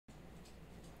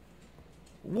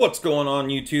What's going on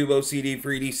YouTube? OCD for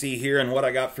EDC here, and what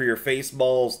I got for your face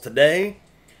balls today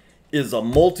is a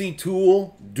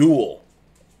multi-tool Duel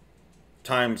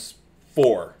times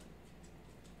 4-ish.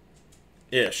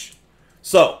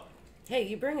 So, hey,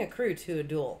 you bring a crew to a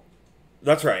duel.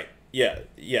 that's right. Yeah.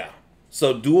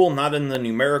 So Duel not in the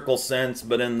numerical sense,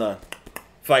 but in the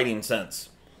fighting sense.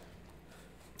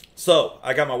 So,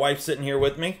 I got my wife sitting here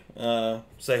with me.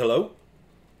 Say hello.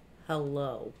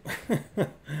 Hello.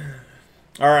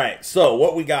 All right, so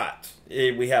what we got?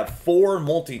 We have 4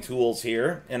 multi-tools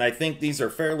here, and I think these are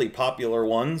fairly popular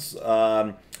ones. 2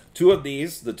 of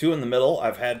these, the 2 in the middle,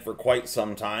 I've had for quite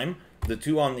some time. The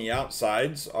 2 on the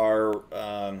outsides are,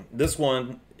 this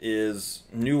one is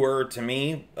newer to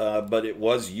me, but it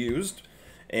was used.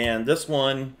 And this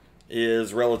one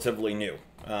is relatively new.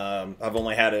 I've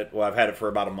only had it, well, I've had it for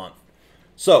about a month.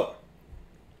 So,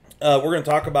 we're going to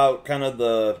talk about kind of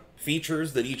the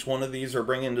features that each one of these are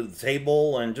bringing to the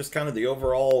table, and just kind of the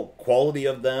overall quality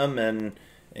of them,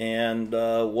 and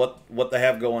what they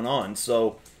have going on.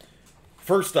 So,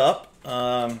 first up,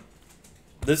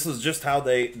 this is just how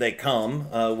they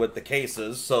come with the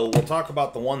cases. So we'll talk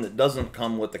about the one that doesn't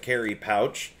come with the carry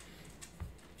pouch.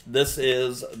 This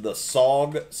is the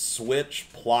SOG Switch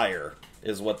Plier,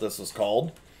 is what this is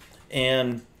called,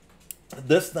 and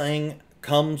this thing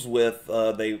comes with,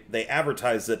 they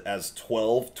advertise it as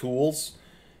 12 tools,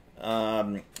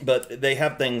 but they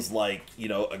have things like, you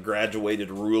know, a graduated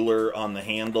ruler on the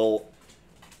handle.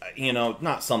 You know,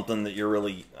 not something that you're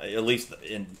really, at least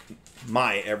in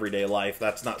my everyday life,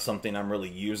 that's not something I'm really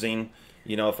using.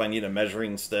 You know, if I need a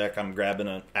measuring stick, I'm grabbing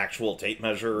an actual tape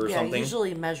measure or something. Yeah,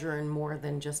 usually measuring more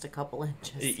than just a couple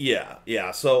inches.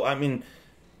 Yeah. So, I mean,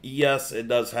 yes, it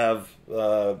does have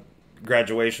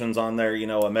graduations on there, you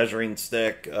know, a measuring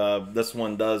stick. This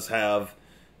one does have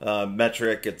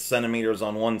metric. It's centimeters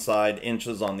on one side,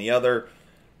 inches on the other.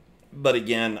 But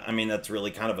again, I mean, that's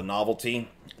really kind of a novelty.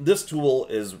 This tool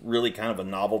is really kind of a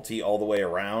novelty all the way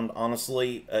around,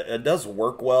 honestly. It does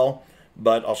work well,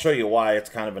 but I'll show you why it's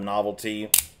kind of a novelty,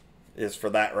 is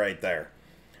for that right there.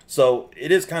 So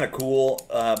it is kind of cool,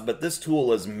 but this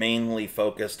tool is mainly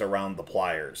focused around the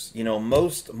pliers. You know,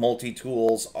 most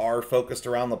multi-tools are focused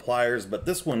around the pliers, but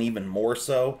this one even more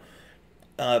so.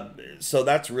 So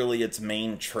that's really its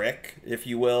main trick, if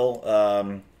you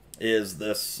will, is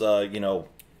this, you know,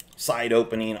 side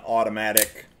opening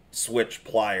automatic switch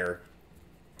plier.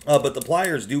 But the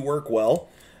pliers do work well.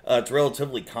 It's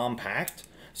relatively compact.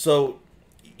 So,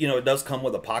 you know, it does come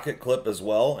with a pocket clip as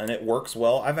well, and it works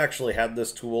well. I've actually had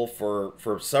this tool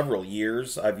for several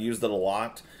years. I've used it a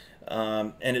lot,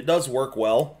 and it does work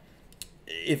well.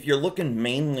 If you're looking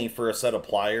mainly for a set of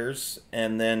pliers,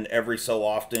 and then every so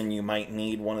often you might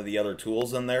need one of the other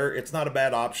tools in there, it's not a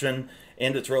bad option,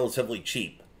 and it's relatively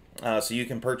cheap. So you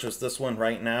can purchase this one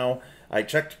right now. I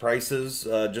checked prices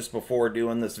just before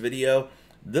doing this video.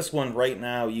 This one right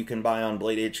now you can buy on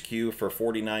Blade HQ for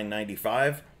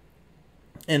 $49.95.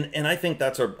 And I think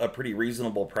that's a pretty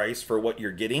reasonable price for what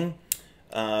you're getting.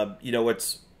 You know,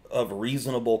 it's of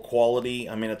reasonable quality.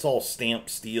 I mean, it's all stamped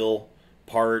steel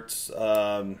parts.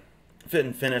 Fit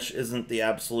and finish isn't the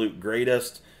absolute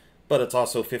greatest, but it's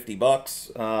also 50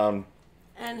 bucks. And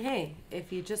hey,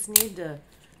 if you just need to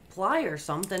plier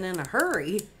something in a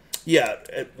hurry, yeah,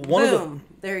 boom,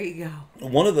 there you go.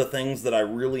 One of the things that I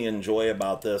really enjoy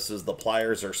about this is the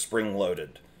pliers are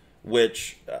spring-loaded,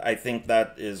 which I think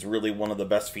that is really one of the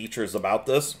best features about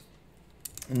this.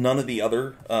 None of the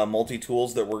other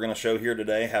multi-tools that we're going to show here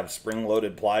today have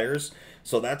spring-loaded pliers,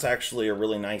 so that's actually a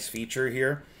really nice feature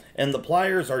here. And the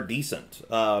pliers are decent.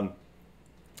 You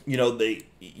know,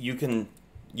 you can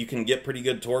get pretty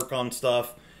good torque on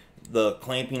stuff. The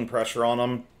clamping pressure on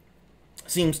them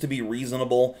seems to be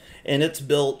reasonable, and it's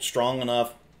built strong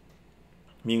enough.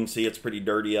 You can see it's pretty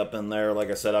dirty up in there. Like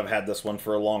I said, I've had this one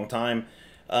for a long time.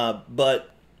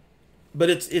 But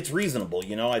it's reasonable,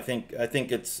 you know. I think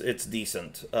it's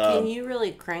decent. Can you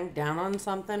really crank down on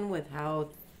something with how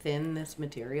thin this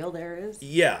material there is?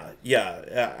 Yeah,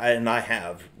 and I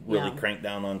have really cranked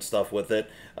down on stuff with it.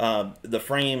 The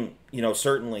frame, you know,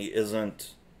 certainly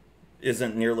isn't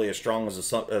nearly as strong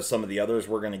as some of the others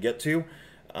we're going to get to,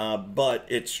 but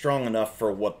it's strong enough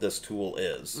for what this tool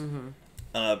is. Mm-hmm.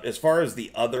 As far as the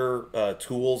other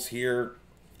tools here,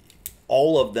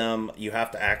 all of them you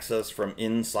have to access from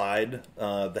inside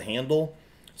the handle.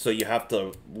 So you have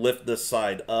to lift this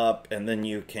side up, and then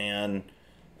you can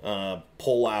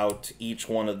pull out each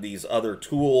one of these other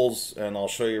tools. And I'll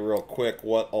show you real quick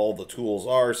what all the tools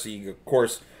are. So you, of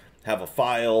course, have a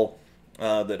file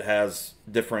that has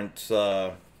different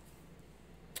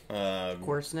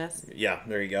coarseness. Yeah,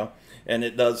 there you go. And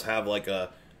it does have like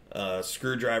a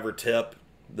screwdriver tip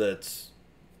that's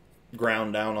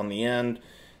ground down on the end.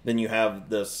 Then you have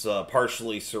this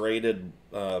partially serrated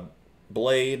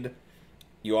blade.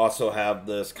 You also have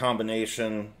this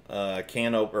combination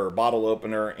can opener, bottle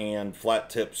opener, and flat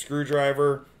tip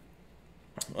screwdriver.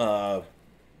 I'm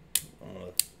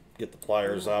gonna get the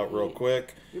pliers out real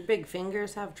quick. Your big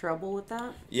fingers have trouble with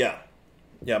that? Yeah,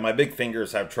 yeah. My big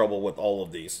fingers have trouble with all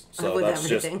of these, so With that's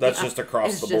everything. just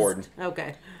across It's the just- board.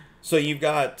 Okay. So you've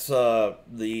got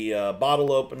the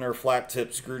bottle opener, flat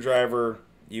tip screwdriver.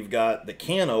 You've got the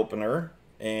can opener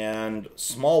and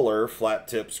smaller flat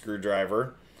tip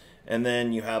screwdriver. And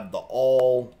then you have the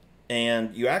awl,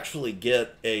 and you actually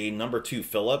get a number 2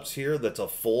 Phillips here that's a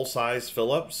full-size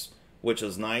Phillips, which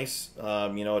is nice.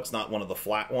 You know, it's not one of the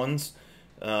flat ones.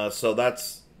 So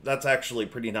that's actually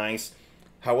pretty nice.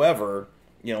 However,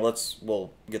 you know,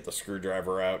 we'll get the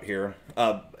screwdriver out here.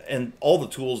 And all the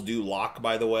tools do lock,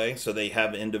 by the way, so they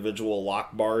have individual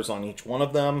lock bars on each one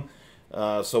of them.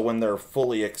 So when they're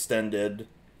fully extended,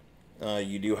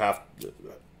 you do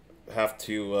have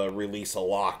to release a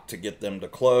lock to get them to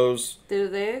close. Do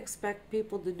they expect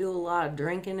people to do a lot of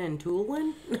drinking and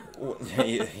tooling?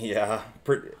 Yeah,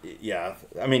 yeah.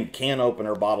 I mean, can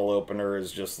opener, bottle opener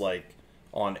is just like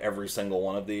on every single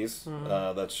one of these.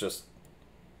 That's just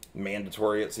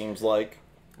mandatory, it seems like.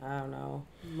 I don't know.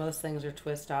 Most things are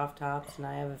twist off tops, and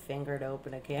I have a finger to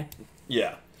open a can.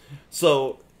 Yeah.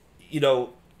 So, you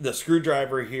know, the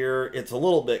screwdriver here, it's a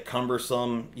little bit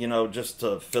cumbersome, you know, just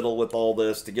to fiddle with all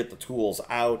this, to get the tools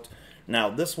out. Now,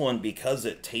 this one, because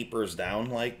it tapers down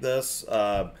like this,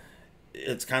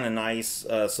 it's kind of nice.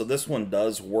 So this one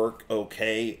does work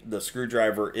okay. The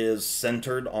screwdriver is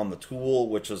centered on the tool,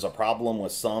 which is a problem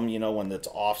with some, you know, when it's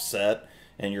offset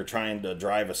and you're trying to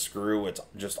drive a screw, it's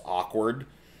just awkward.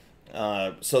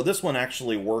 So this one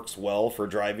actually works well for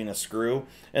driving a screw.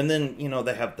 And then, you know,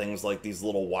 they have things like these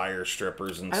little wire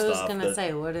strippers and stuff. I was going to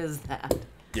say, what is that?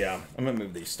 Yeah, I'm going to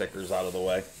move these stickers out of the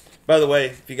way. By the way,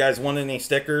 if you guys want any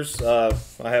stickers, I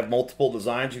have multiple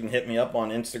designs. You can hit me up on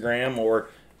Instagram or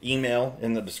email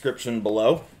in the description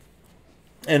below.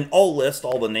 And I'll list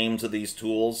all the names of these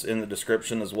tools in the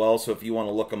description as well, so if you want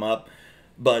to look them up.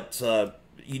 But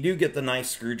you do get the nice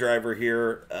screwdriver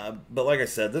here, but like I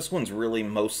said, this one's really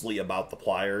mostly about the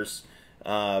pliers.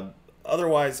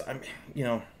 Otherwise,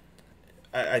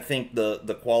 I think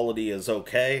the quality is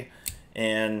okay,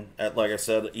 and like I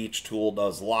said, each tool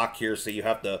does lock here, so you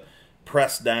have to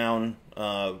press down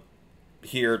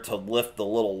here to lift the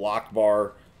little lock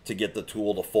bar to get the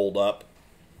tool to fold up.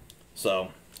 So,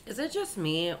 is it just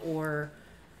me, or,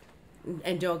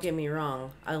 and don't get me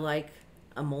wrong, I like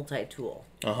a multi-tool.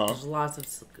 There's lots of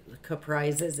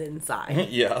surprises inside.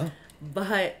 Yeah.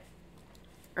 But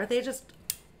are they just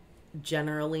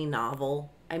generally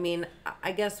novel? I mean,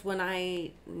 I guess when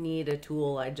I need a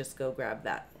tool, I just go grab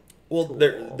that. Well,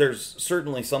 tool. there's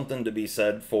certainly something to be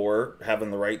said for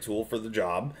having the right tool for the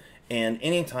job. And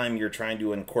anytime you're trying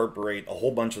to incorporate a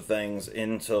whole bunch of things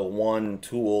into one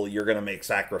tool, you're going to make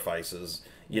sacrifices.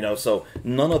 You know, so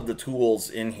none of the tools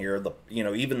in here,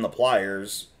 even the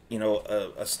pliers, you know,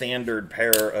 a standard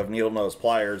pair of needle nose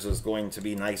pliers is going to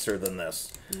be nicer than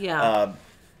this. Yeah.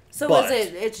 So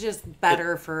it's just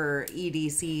better for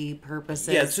EDC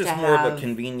purposes? Yeah, it's just more of a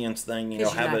convenience thing.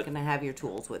 Because you're not going to have your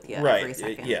tools with you every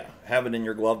second. Yeah, have it in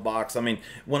your glove box. I mean,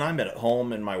 when I'm at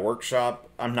home in my workshop,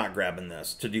 I'm not grabbing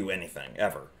this to do anything,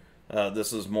 ever.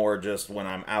 This is more just when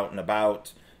I'm out and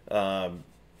about.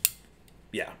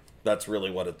 Yeah, that's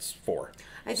really what it's for.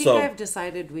 I think I've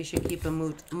decided we should keep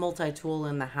a multi-tool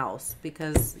in the house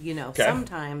because, you know,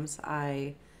 sometimes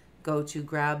I go to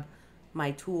grab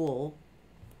my tool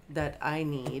that I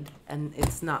need and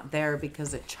it's not there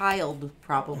because a child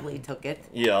probably took it.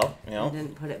 Yeah. And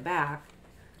didn't put it back.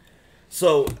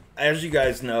 So, as you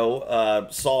guys know,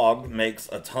 SOG makes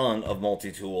a ton of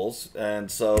multi-tools.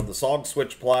 And so the SOG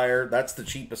Switch Plier, that's the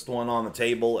cheapest one on the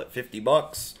table at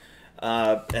 $50.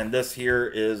 And this here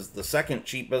is the second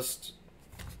cheapest.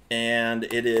 And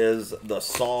it is the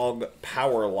SOG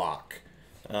PowerLock.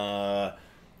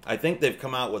 I think they've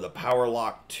come out with a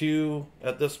PowerLock 2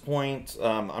 at this point.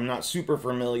 I'm not super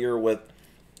familiar with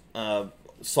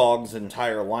SOG's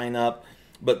entire lineup,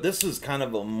 but this is kind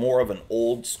of more of an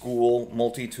old school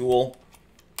multi-tool.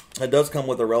 It does come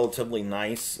with a relatively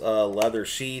nice leather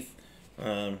sheath.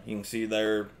 You can see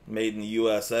they're made in the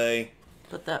USA.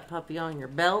 Put that puppy on your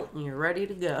belt and you're ready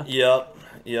to go. Yep.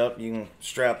 You can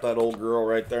strap that old girl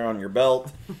right there on your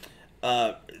belt.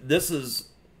 This is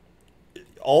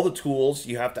all the tools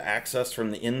you have to access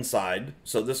from the inside,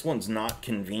 so this one's not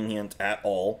convenient at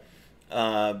all.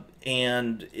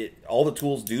 And all the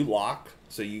tools do lock,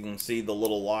 so you can see the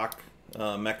little lock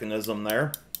mechanism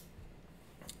there.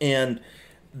 And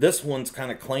this one's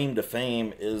kind of claim to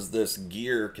fame is this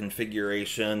gear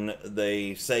configuration.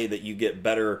 They say that you get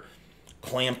better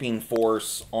clamping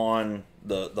force on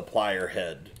the plier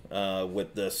head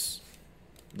with this,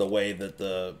 the way that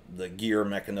the gear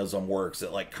mechanism works.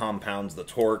 It like compounds the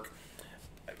torque.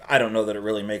 I don't know that it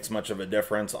really makes much of a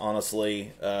difference,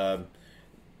 honestly.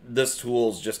 This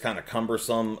tool's just kind of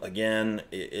cumbersome. Again,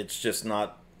 it's just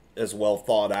not as well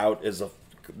thought out as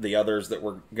the others that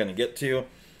we're going to get to.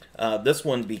 This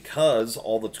one, because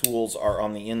all the tools are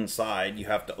on the inside, you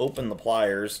have to open the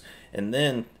pliers, and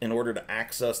then in order to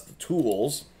access the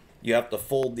tools, you have to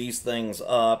fold these things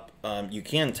up. You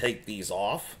can take these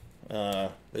off.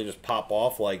 They just pop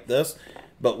off like this.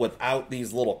 But without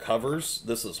these little covers,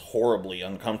 this is horribly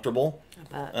uncomfortable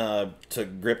to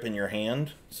grip in your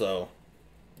hand. So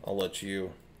I'll let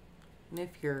you... And if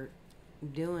you're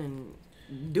doing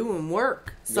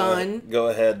work, son... Go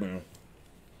ahead and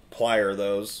plier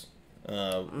those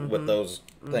with those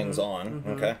things on.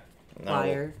 Okay. Now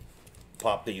we'll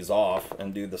pop these off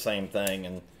and do the same thing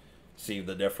and see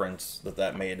the difference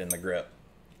that made in the grip.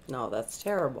 No, that's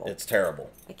terrible. It's terrible.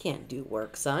 I can't do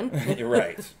work, son.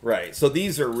 Right. So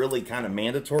these are really kind of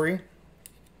mandatory,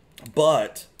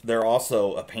 but they're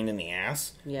also a pain in the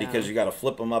ass because you got to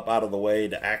flip them up out of the way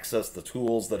to access the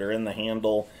tools that are in the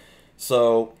handle.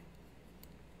 So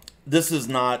this is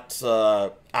not,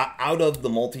 out of the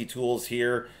multi-tools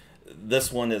here,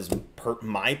 this one is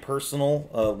my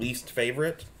personal least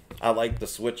favorite. I like the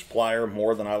Switch Plier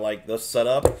more than I like this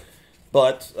setup,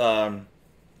 but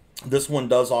this one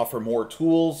does offer more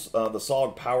tools. The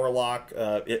SOG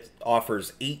PowerLock, it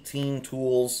offers 18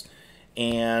 tools,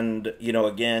 and, you know,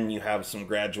 again, you have some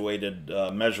graduated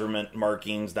measurement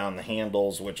markings down the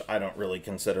handles, which I don't really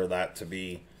consider that to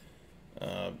be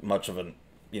much of a,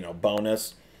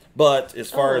 bonus. But as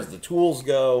far as the tools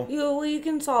go... You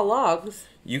can saw logs.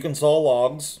 You can saw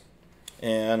logs.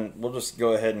 And we'll just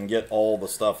go ahead and get all the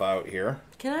stuff out here.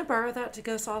 Can I borrow that to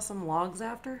go saw some logs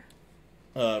after?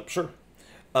 Sure.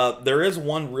 There is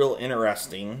one real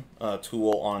interesting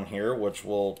tool on here, which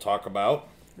we'll talk about.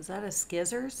 Is that a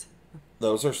scissors?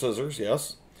 Those are scissors,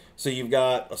 yes. So you've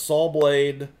got a saw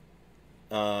blade,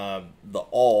 the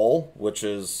awl, which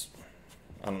is...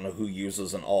 I don't know who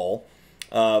uses an awl.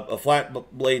 A flat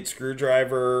blade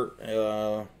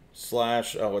screwdriver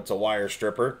slash, it's a wire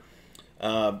stripper.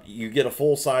 You get a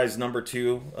full-size number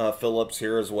 2 Phillips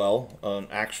here as well, an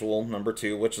actual number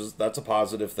 2, that's a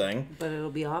positive thing. But it'll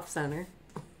be off-center.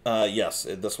 Yes,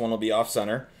 this one will be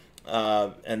off-center.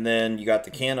 And then you got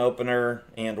the can opener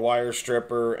and wire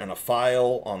stripper and a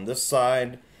file on this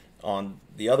side. On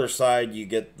the other side, you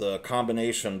get the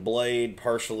combination blade,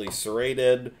 partially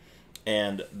serrated.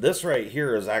 And this right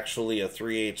here is actually a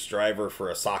 3/8 driver for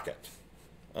a socket,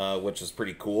 which is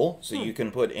pretty cool. So you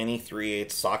can put any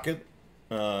 3/8 socket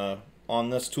on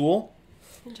this tool.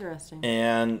 Interesting.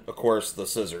 And, of course, the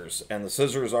scissors. And the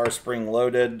scissors are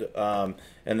spring-loaded. And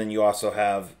then you also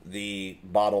have the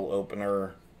bottle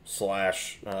opener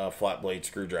slash flat blade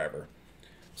screwdriver.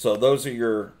 So those are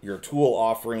your tool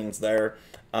offerings there.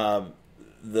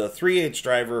 The 3/8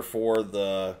 driver for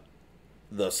the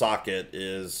socket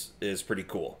is pretty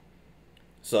cool.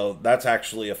 So that's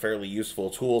actually a fairly useful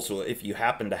tool. So if you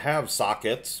happen to have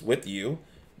sockets with you,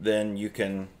 then you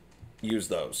can use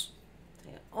those.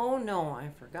 Oh no, I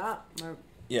forgot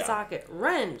my socket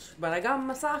wrench, but I got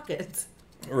my sockets.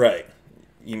 Right.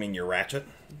 You mean your ratchet?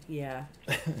 Yeah.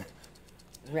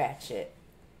 Ratchet.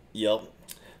 Yep.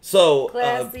 So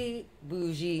classy,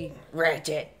 bougie,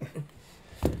 ratchet.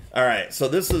 All right, so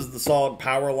this is the SOG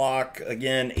PowerLock.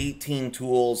 Again, 18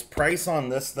 tools. Price on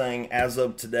this thing as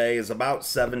of today is about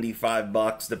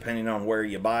 $75, depending on where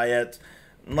you buy it.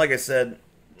 And like I said,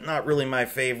 not really my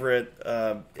favorite.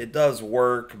 It does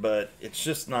work, but it's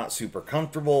just not super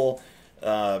comfortable.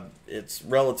 It's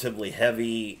relatively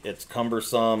heavy. It's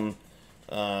cumbersome.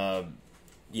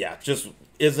 Yeah, just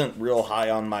isn't real high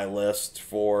on my list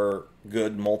for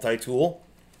good multi-tool.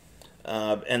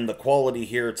 And the quality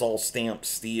here, it's all stamped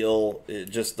steel. It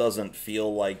just doesn't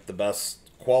feel like the best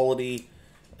quality.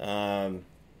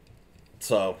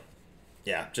 So,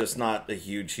 yeah, just not a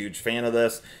huge fan of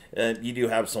this. You do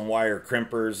have some wire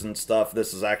crimpers and stuff.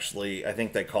 This is actually, I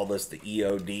think they call this the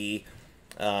EOD.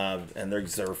 And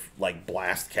these are like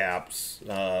blast caps.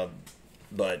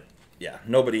 But, yeah,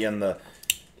 nobody in the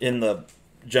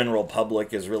general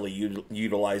public is really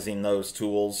utilizing those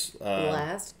tools.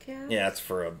 Blast caps? Yeah, it's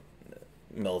for a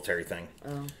military thing.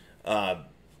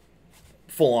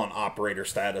 Full-on operator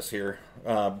status here.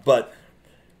 But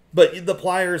But the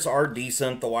pliers are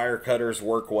decent. The wire cutters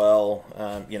work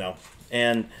well, you know.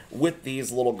 And with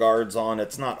these little guards on,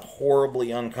 it's not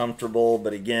horribly uncomfortable.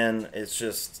 But again,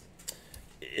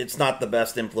 it's not the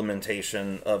best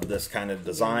implementation of this kind of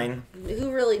design. Yeah.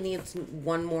 Who really needs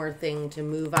one more thing to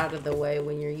move out of the way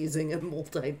when you're using a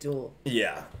multi-tool?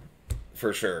 Yeah,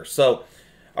 for sure. So,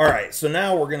 all right. So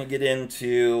now we're going to get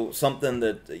into something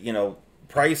that, you know,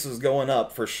 price is going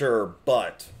up for sure,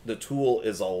 but the tool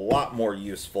is a lot more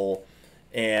useful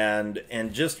and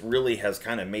just really has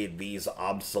kind of made these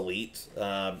obsolete.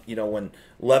 You know, when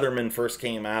Leatherman first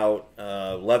came out,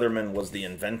 Leatherman was the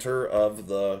inventor of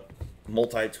the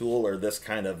multi-tool, or this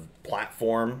kind of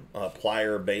platform,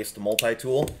 plier-based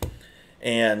multi-tool.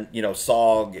 And, you know,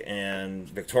 SOG and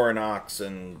Victorinox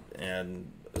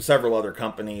and several other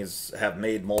companies have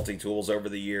made multi-tools over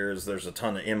the years. There's a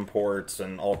ton of imports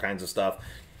and all kinds of stuff.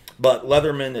 But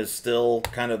Leatherman is still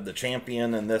kind of the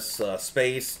champion in this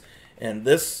space. And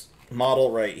this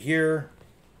model right here,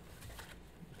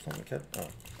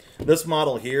 this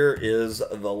model here is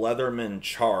the Leatherman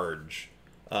Charge.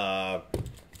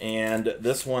 And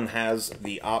this one has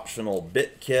the optional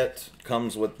bit kit.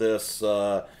 Comes with this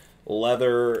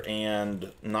leather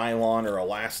and nylon or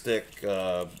elastic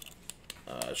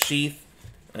sheath,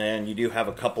 and you do have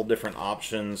a couple different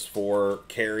options for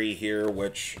carry here,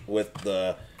 which with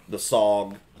the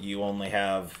SOG you only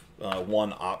have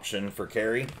one option for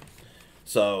carry.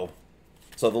 So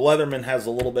the Leatherman has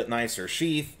a little bit nicer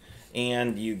sheath,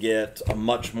 and you get a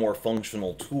much more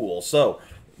functional tool. So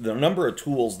the number of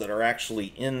tools that are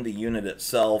actually in the unit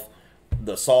itself,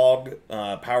 the SOG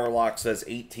PowerLock says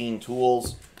 18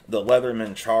 tools. The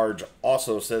Leatherman Charge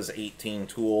also says 18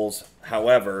 tools.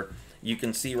 However, you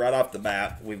can see right off the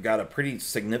bat, we've got a pretty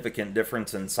significant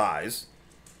difference in size.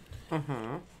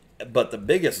 But the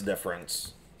biggest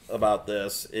difference about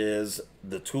this is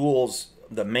the tools,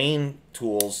 the main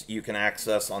tools you can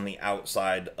access on the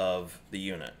outside of the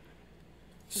unit.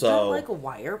 Is that like a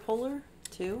wire puller,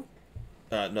 too?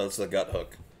 No, it's a gut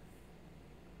hook.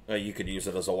 You could use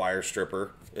it as a wire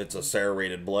stripper. It's a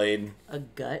serrated blade. A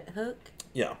gut hook?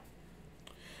 Yeah.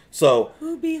 So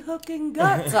who be hooking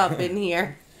guts up in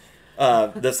here?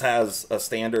 This has a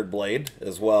standard blade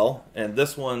as well, and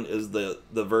this one is the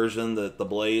version that the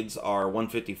blades are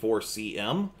 154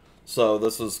 cm. So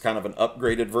this is kind of an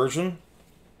upgraded version.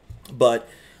 But,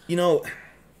 you know,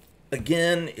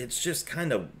 again, it's just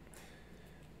kind of,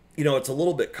 you know, it's a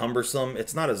little bit cumbersome.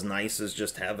 It's not as nice as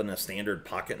just having a standard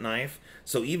pocket knife.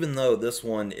 So even though this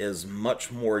one is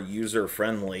much more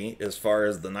user-friendly as far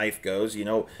as the knife goes, you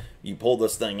know, you pull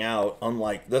this thing out,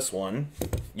 unlike this one,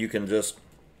 you can just,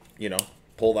 you know,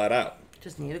 pull that out.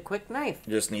 Just need a quick knife.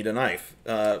 Just need a knife.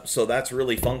 So that's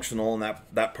really functional, and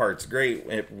that part's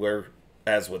great.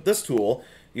 Whereas with this tool,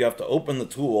 you have to open the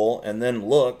tool and then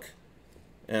look,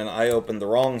 and I opened the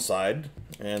wrong side.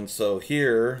 And so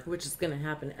here... Which is going to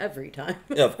happen every time.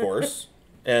 Of course.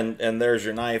 And there's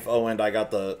your knife. Oh, and I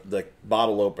got the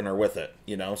bottle opener with it,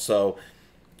 you know. So,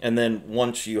 and then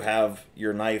once you have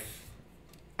your knife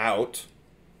out...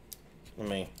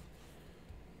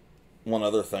 One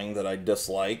other thing that I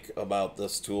dislike about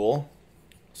this tool.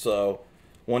 So,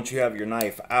 once you have your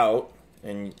knife out,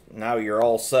 and now you're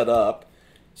all set up.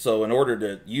 So, in order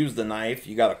to use the knife,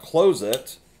 you got to close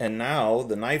it. And now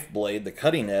the knife blade, the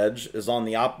cutting edge, is on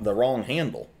the wrong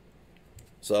handle.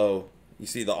 So you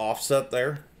see the offset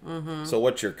there? Mm-hmm. So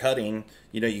what you're cutting,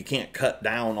 you know, you can't cut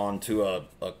down onto a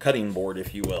cutting board,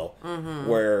 if you will. Mm-hmm.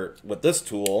 Where with this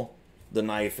tool, the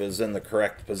knife is in the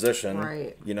correct position.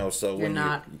 Right. You know, so you're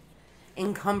not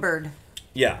encumbered.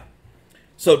 Yeah.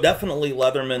 So definitely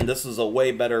Leatherman, this is a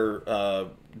way better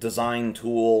design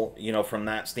tool, you know, from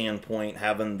that standpoint,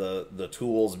 having the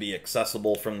tools be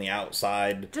accessible from the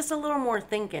outside. Just a little more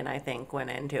thinking, I think, went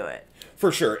into it.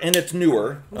 For sure. And it's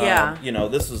newer. Yeah. You know,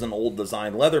 this is an old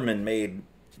design. Leatherman made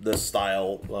this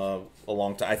style a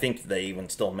long time. I think they even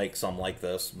still make some like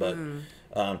this. But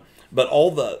but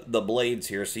all the blades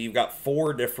here, so you've got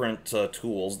 4 different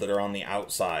tools that are on the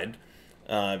outside.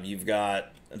 You've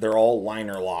got... They're all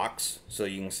liner locks, so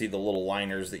you can see the little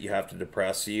liners that you have to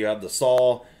depress. So you have the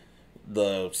saw,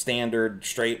 the standard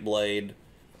straight blade,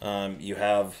 you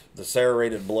have the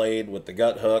serrated blade with the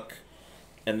gut hook,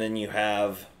 and then you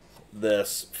have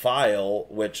this file,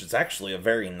 which is actually a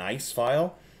very nice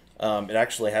file. It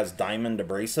actually has diamond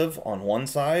abrasive on one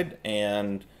side,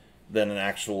 and then an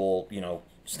actual, you know,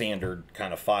 standard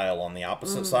kind of file on the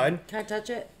opposite side. Can I touch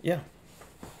it? Yeah.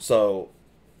 So...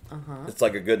 It's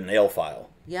like a good nail file.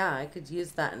 Yeah, I could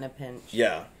use that in a pinch.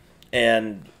 Yeah.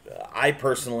 And I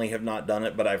personally have not done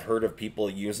it, but I've heard of people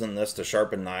using this to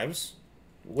sharpen knives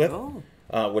with. Oh.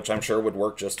 which I'm sure would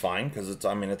work just fine because it's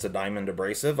a diamond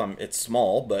abrasive. It's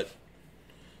small, but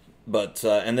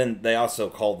and then they also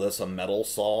call this a metal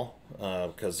saw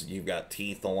because you've got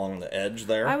teeth along the edge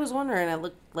there. I was wondering, it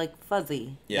looked like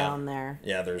fuzzy down there.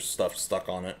 Yeah, there's stuff stuck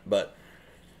on it, but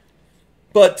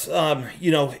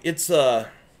it's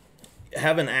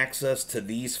having access to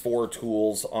these 4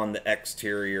 tools on the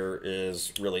exterior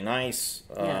is really nice.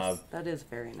 Yes, that is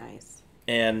very nice.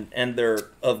 And they're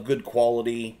of good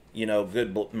quality,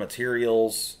 good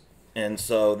materials. And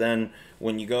so then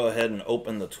when you go ahead and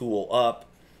open the tool up,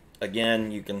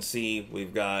 again, you can see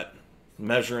we've got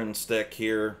measuring stick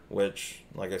here, which,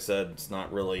 like I said, it's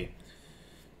not really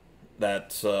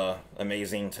that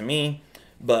amazing to me.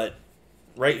 But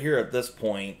right here at this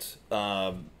point,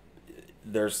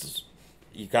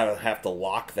 you gotta have to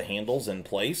lock the handles in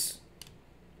place.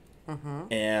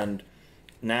 And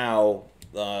now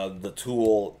the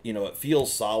tool, it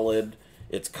feels solid,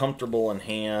 it's comfortable in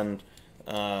hand,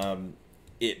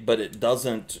 but it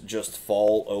doesn't just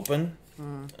fall open.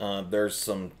 There's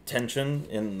some tension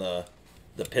in the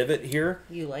pivot here.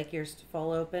 You like yours to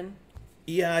fall open?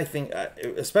 Yeah, I think,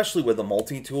 especially with a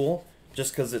multi-tool,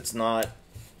 just because it's not,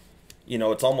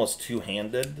 it's almost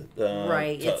two-handed.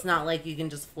 Right, it's not like you can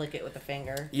just flick it with a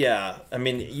finger. Yeah, I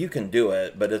mean, you can do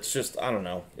it, but it's just, I don't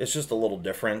know, it's just a little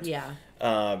different. Yeah.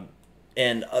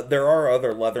 And there are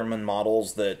other Leatherman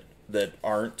models that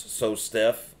aren't so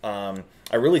stiff. I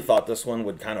really thought this one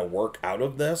would kind of work out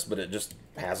of this, but it just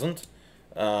hasn't.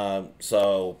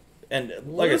 So, and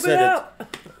like I said,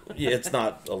 it's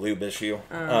not a lube issue.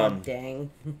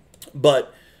 Dang.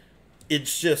 But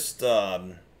it's just,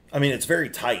 it's very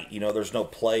tight. There's no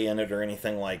play in it or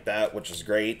anything like that, which is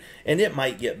great. And it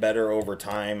might get better over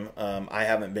time. I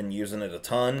haven't been using it a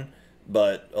ton,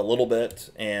 but a little bit,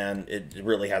 and it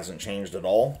really hasn't changed at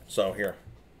all. So here,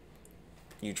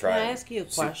 you try. Can I ask you a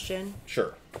question?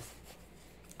 Sure.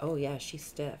 Oh yeah, she's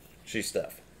stiff. She's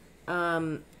stiff.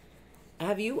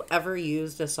 Have you ever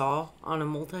used a saw on a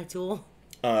multi-tool?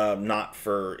 Not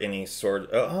for any sort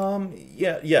of,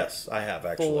 yes, I have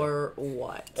actually. For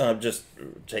what? Just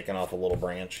taking off a little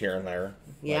branch here and there.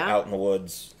 Yeah? Like out in the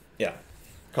woods. Yeah.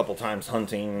 A couple times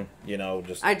hunting,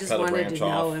 just I just cut a wanted branch to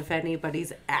know off. if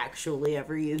anybody's actually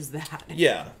ever used that.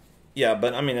 Yeah. Yeah,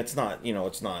 but it's not,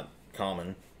 it's not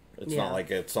common. It's Yeah. not like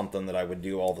it's something that I would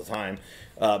do all the time.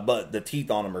 But the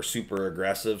teeth on them are super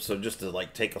aggressive, so just to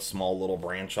take a small little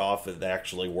branch off, they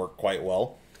actually work quite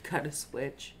well. Cut a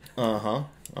switch.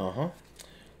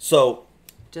 So,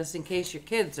 just in case your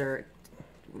kids are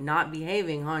not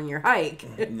behaving on your hike.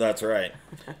 That's right.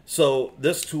 So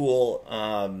this tool,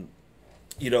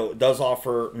 does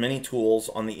offer many tools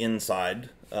on the inside.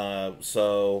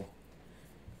 So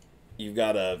you've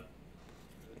got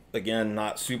again,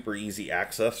 not super easy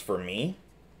access for me.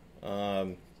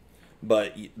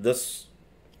 But this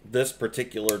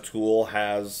particular tool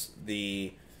has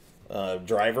the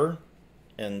driver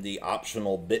and the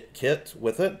optional bit kit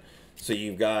with it. So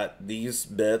you've got these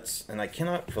bits, and I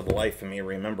cannot for the life of me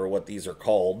remember what these are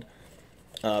called,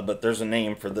 but there's a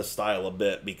name for this style of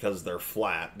bit because they're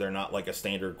flat. They're not like a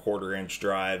standard 1/4-inch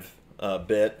drive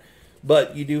bit,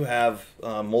 but you do have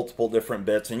multiple different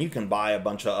bits, and you can buy a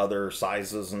bunch of other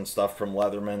sizes and stuff from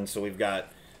Leatherman. So we've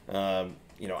got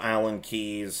Allen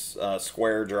keys,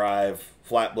 square drive,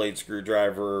 flat blade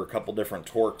screwdriver, a couple different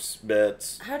Torx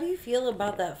bits. How do you feel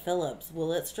about that Phillips?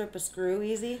 Will it strip a screw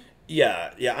easy?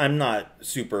 Yeah, I'm not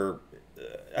super.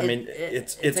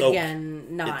 It's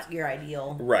again not your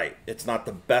ideal. Right. It's not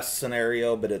the best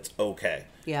scenario, but it's okay.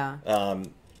 Yeah.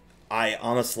 I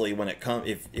honestly, when it comes,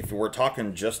 if we're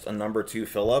talking just a number 2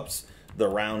 Phillips, the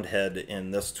round head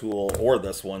in this tool or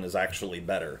this one is actually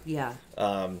better. Yeah.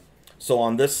 So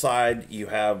on this side, you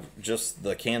have just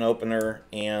the can opener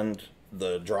and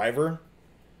the driver.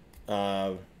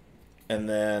 And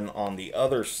then on the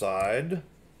other side,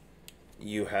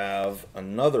 you have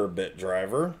another bit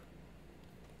driver.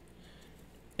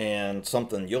 And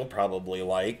something you'll probably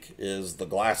like is the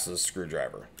glasses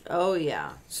screwdriver. Oh,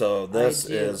 yeah. So this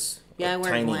is I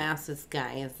wear glasses,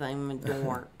 guys. I'm a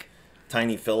dork.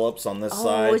 Tiny Phillips on this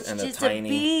side it's and just a tiny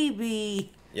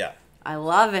baby. Yeah. I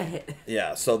love it.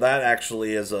 Yeah, so that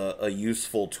actually is a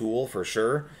useful tool for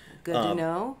sure. Good to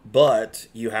know. But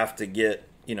you have to get,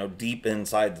 deep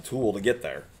inside the tool to get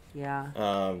there. Yeah.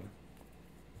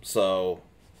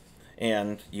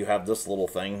 And you have this little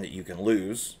thing that you can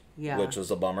lose, which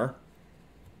is a bummer.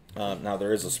 Now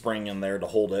there is a spring in there to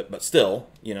hold it, but still,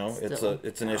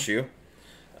 it's an issue.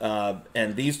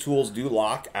 And these tools do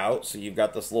lock out, so you've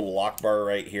got this little lock bar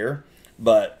right here.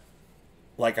 But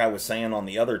like I was saying on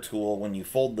the other tool, when you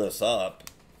fold this up,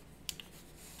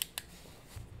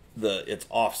 it's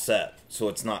offset, so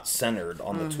it's not centered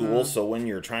on the tool. So when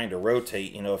you're trying to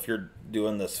rotate, you know, if you're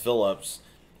doing this Phillips,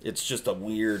 it's just a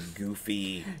weird,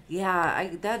 goofy. Yeah,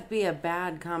 that'd be a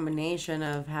bad combination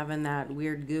of having that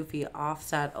weird, goofy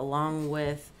offset along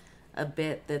with a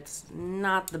bit that's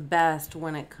not the best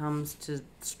when it comes to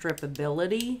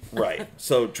strippability. Right.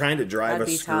 So trying to drive a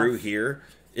screw tough. here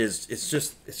it's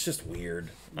just weird.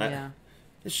 Yeah.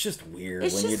 It's just weird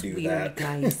It's when just you do weird, that.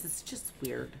 guys. It's just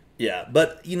weird. Yeah,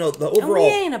 but you know the And we overall.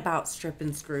 ain't about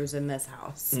stripping screws in this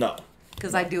house. No.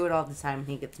 Because I do it all the time and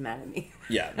he gets mad at me.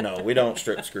 Yeah, no, we don't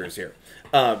strip screws here.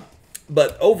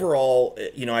 But overall,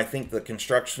 you know, I think the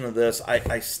construction of this,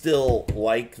 I still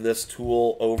like this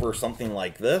tool over something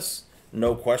like this.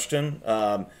 No question.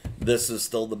 This is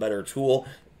still the better tool.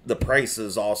 The price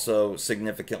is also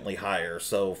significantly higher.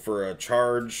 So for a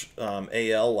charge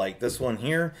AL like this one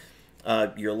here,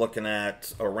 you're looking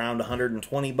at around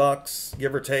 120 bucks,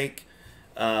 give or take.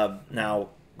 Now,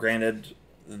 granted,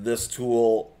 this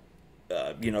tool,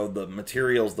 you know, the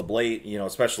materials, the blade, you know,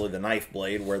 especially the knife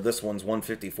blade, where this one's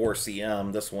 154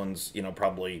 cm, this one's, you know,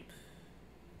 probably,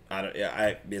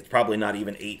 it's probably not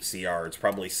even 8 CR. It's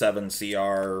probably 7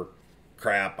 CR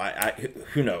crap.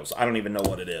 Who knows? I don't even know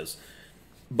what it is.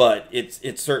 But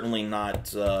it's certainly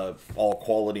not all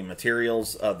quality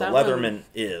materials. The Leatherman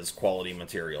is quality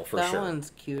material for sure. That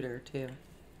one's cuter too.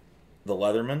 The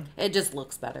Leatherman? It just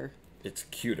looks better. It's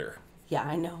cuter. Yeah,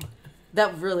 I know.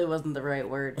 That really wasn't the right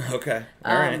word. Okay.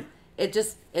 All right.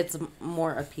 It's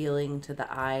more appealing to the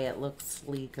eye. It looks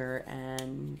sleeker,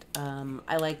 and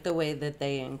I like the way that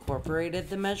they incorporated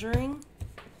the measuring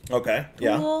Okay.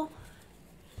 tool.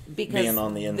 Because being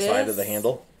on the inside of the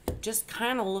handle. Just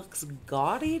kind of looks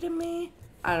gaudy to me.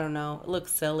 I don't know. It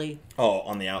looks silly. Oh,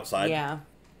 on the outside? Yeah.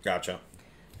 Gotcha.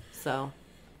 So,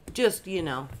 just, you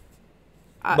know.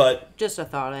 But just a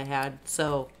thought I had.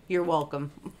 So, you're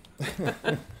welcome.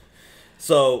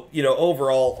 So, you know,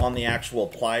 overall on the actual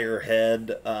plier head,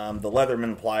 the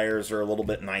Leatherman pliers are a little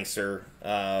bit nicer.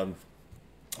 A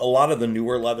lot of the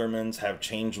newer Leathermans have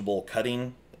changeable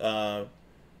cutting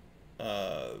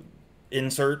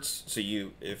inserts, so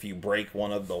if you break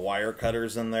one of the wire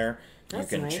cutters in there, you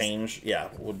can change. Yeah,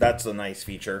 well, that's a nice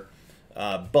feature.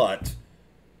 But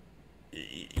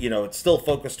you know, it's still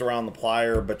focused around the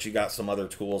plier, but you got some other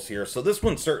tools here. So this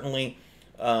one's certainly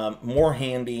more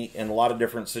handy in a lot of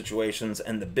different situations,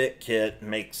 and the bit kit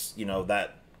makes, you know,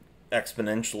 that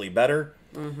exponentially better.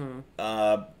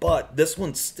 But this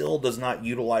one still does not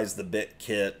utilize the bit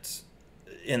kit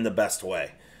in the best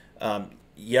way.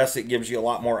 Yes, it gives you a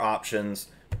lot more options,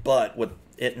 but with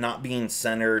it not being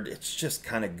centered, it's just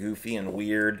kind of goofy and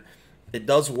weird. It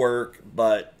does work,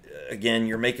 but again,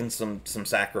 you're making some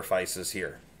sacrifices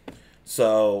here.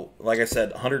 So, like I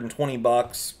said, 120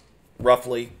 bucks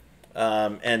roughly.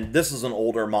 And this is an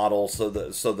older model, so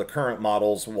the current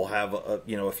models will have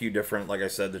you know, a few different, like I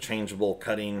said, the changeable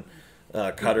cutting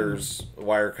cutters,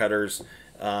 wire cutters.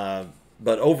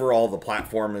 But overall, the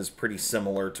platform is pretty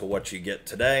similar to what you get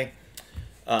today.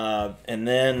 And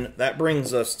then that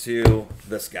brings us to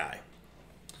this guy.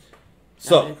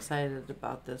 So I'm excited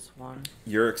about this one.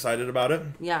 You're excited about it?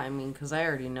 Yeah, I mean, because I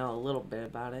already know a little bit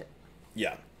about it.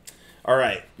 Yeah. All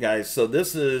right, guys. So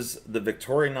this is the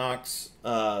Victorinox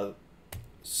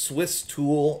Swiss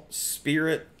Tool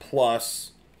Spirit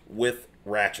Plus with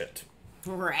Ratchet.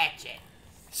 Ratchet.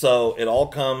 So it all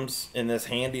comes in this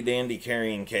handy dandy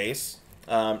carrying case.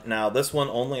 Now this one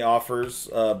only offers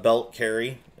belt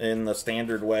carry in the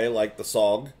standard way, like the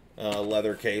SOG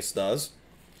leather case does.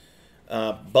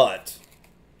 But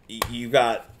you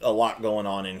got a lot going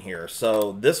on in here.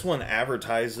 So this one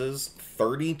advertises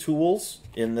 30 tools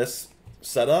in this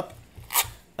setup.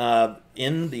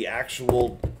 In the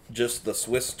actual, just the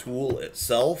Swiss tool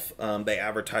itself, they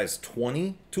advertise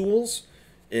 20 tools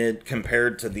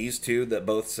compared to these two that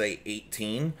both say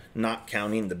 18, not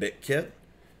counting the bit kit.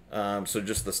 So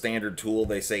just the standard tool,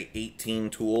 they say 18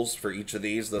 tools for each of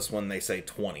these. This one, they say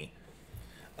 20.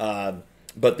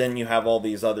 But then you have all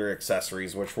these other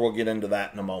accessories, which we'll get into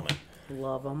that in a moment.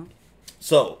 Love them.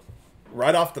 So,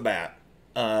 right off the bat,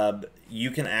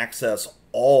 you can access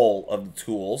all of the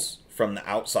tools from the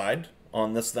outside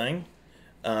on this thing.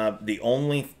 The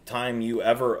only time you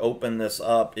ever open this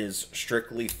up is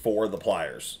strictly for the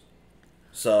pliers.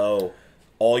 So,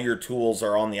 all your tools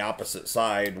are on the opposite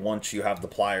side once you have the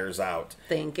pliers out.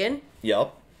 Thinking.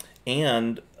 Yep.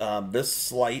 And this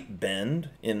slight bend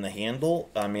in the handle,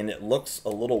 I mean, it looks a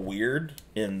little weird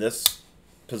in this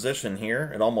position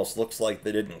here. It almost looks like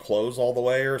they didn't close all the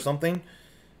way or something.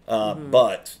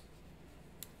 But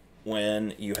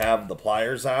when you have the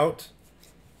pliers out,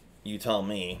 you tell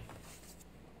me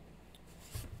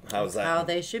How's that? How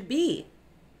they should be.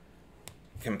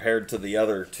 Compared to the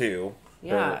other two.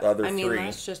 Yeah, or other I mean, three.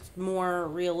 that's just more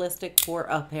realistic for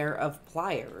a pair of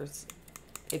pliers.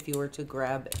 If you were to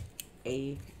grab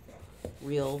a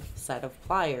real set of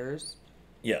pliers,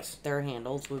 yes, their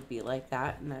handles would be like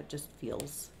that, and that just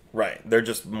feels right. They're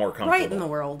just more comfortable. right in the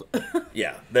world.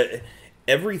 Yeah,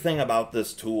 everything about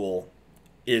this tool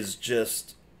is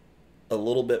just a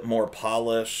little bit more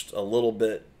polished, a little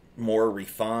bit more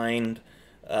refined.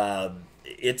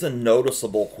 It's a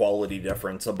noticeable quality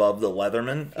difference above the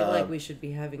Leatherman. I feel like we should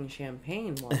be having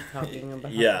champagne while talking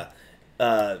about yeah.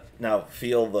 Now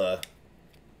feel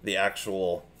the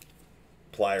actual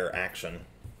plier action.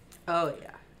 Oh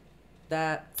yeah,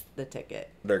 that's the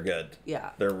ticket. They're good. Yeah,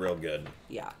 they're real good.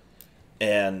 Yeah.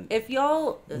 And if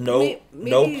y'all no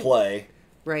play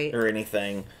right or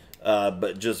anything,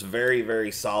 but just very,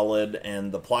 very solid,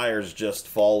 and the pliers just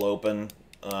fall open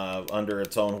under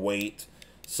its own weight.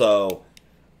 So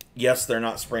yes, they're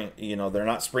not spring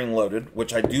loaded,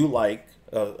 which I do like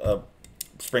a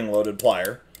spring loaded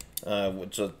plier,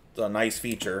 which is a nice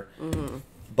feature. Mm-hmm.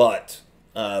 But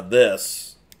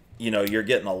this, you're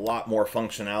getting a lot more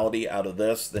functionality out of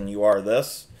this than you are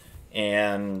this,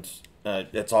 and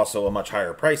it's also a much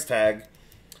higher price tag.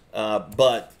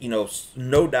 But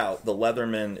no doubt the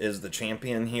Leatherman is the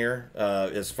champion here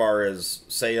as far as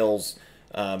sales,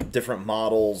 different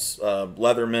models.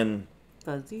 Leatherman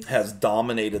has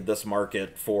dominated this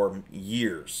market for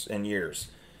years and years.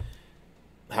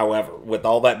 However, with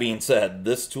all that being said,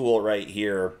 this tool right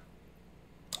here,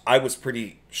 I was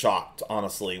pretty shocked,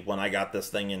 honestly, when I got this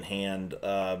thing in hand,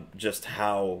 just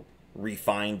how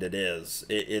refined it is.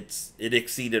 It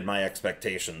exceeded my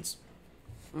expectations.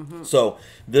 Mm-hmm. So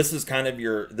this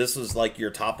is like your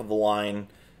top of the line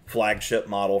flagship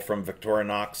model from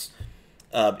Victorinox.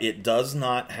 It does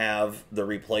not have the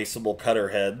replaceable cutter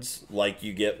heads like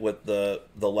you get with the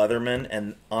Leatherman,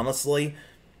 and honestly,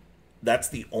 that's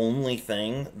the only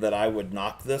thing that I would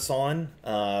knock this on.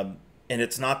 And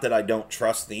it's not that I don't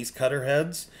trust these cutter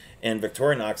heads, and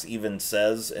Victorinox even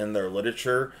says in their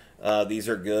literature these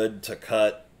are good to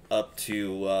cut up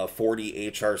to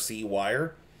 40 HRC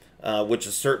wire, which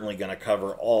is certainly going to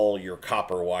cover all your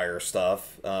copper wire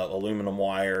stuff, aluminum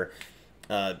wire.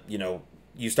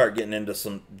 You start getting into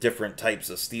some different types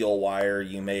of steel wire,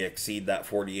 you may exceed that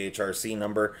 40 HRC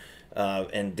number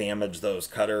and damage those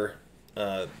cutter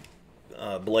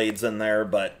blades in there,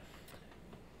 but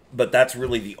that's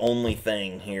really the only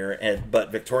thing here.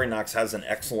 But Victorinox has an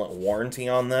excellent warranty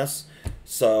on this,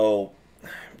 so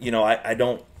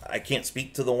I can't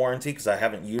speak to the warranty because I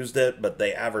haven't used it, but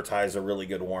they advertise a really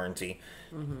good warranty.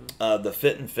 Mm-hmm. The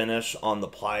fit and finish on the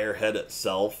plier head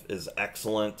itself is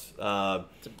excellent. It's a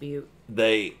beaut.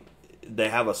 They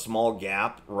have a small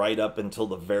gap right up until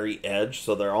the very edge,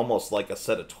 so they're almost like a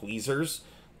set of tweezers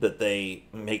that they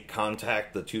make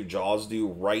contact, the two jaws do,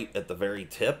 right at the very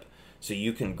tip, so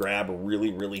you can grab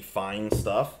really, really fine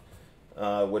stuff,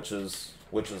 which is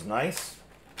nice.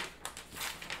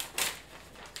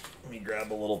 Let me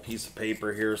grab a little piece of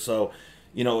paper here. So,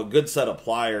 a good set of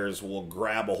pliers will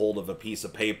grab a hold of a piece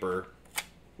of paper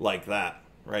like that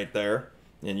right there,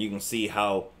 and you can see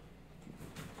how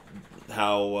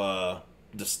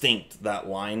distinct that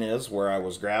line is where I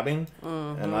was grabbing.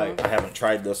 Mm-hmm. And I haven't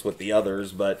tried this with the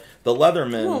others, but the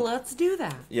Leatherman... Well, let's do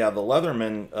that. Yeah, the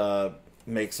Leatherman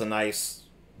makes a nice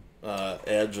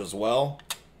edge as well.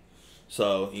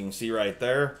 So you can see right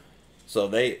there. So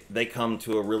they come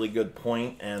to a really good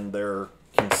point, and they're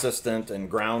consistent and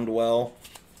ground well.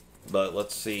 But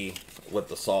let's see with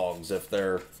the SOGs if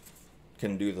they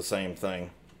can do the same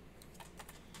thing.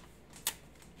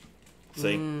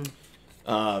 See?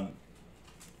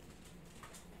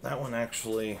 That one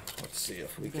actually, let's see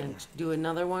if we can do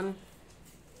another one.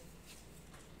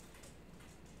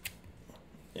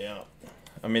 Yeah.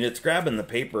 I mean, it's grabbing the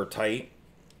paper tight.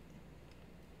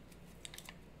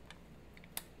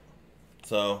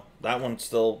 So that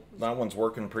one's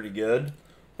working pretty good.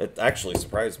 It actually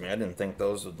surprised me. I didn't think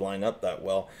those would line up that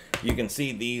well. You can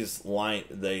see these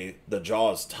the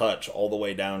jaws touch all the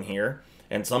way down here,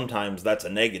 and sometimes that's a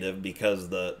negative because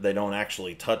they don't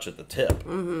actually touch at the tip.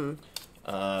 Mm-hmm.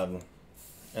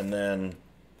 And then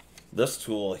this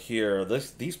tool here,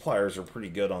 these pliers are pretty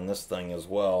good on this thing as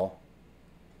well.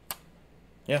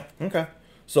 Yeah, okay.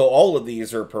 So all of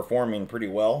these are performing pretty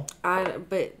well.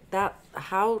 But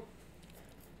how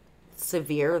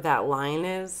severe that line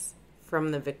is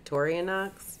from the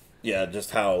Victorinox. Yeah,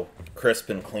 just how crisp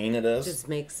and clean it is. Just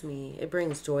it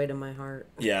brings joy to my heart.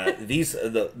 Yeah, the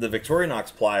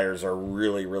Victorinox pliers are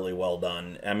really, really well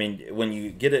done. I mean, when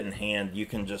you get it in hand, you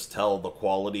can just tell the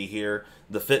quality here.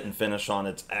 The fit and finish on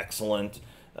it's excellent.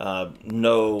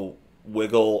 No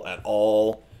wiggle at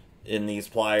all in these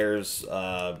pliers.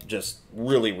 Just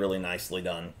really, really nicely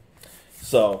done.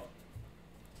 So,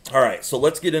 all right, so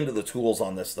let's get into the tools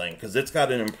on this thing, because it's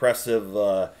got an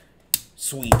impressive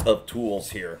suite of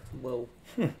tools here. Whoa.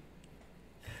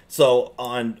 So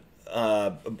on,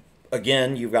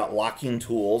 again, you've got locking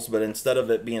tools, but instead of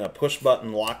it being a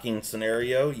push-button locking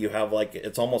scenario, you have like,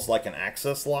 it's almost like an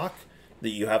access lock that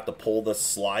you have to pull this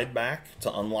slide back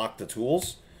to unlock the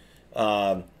tools.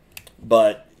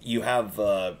 But you have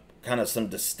kind of some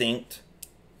distinct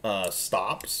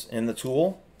stops in the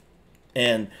tool.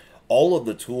 And all of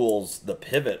the tools, the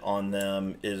pivot on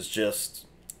them is just,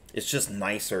 it's just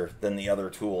nicer than the other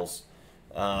tools.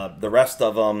 The rest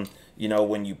of them, you know,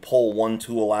 when you pull one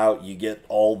tool out, you get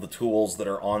all the tools that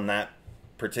are on that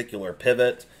particular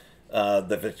pivot.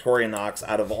 The Victorinox,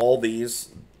 out of all these,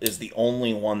 is the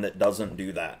only one that doesn't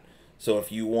do that. So if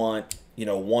you want, you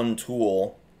know, one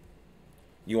tool,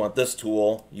 you want this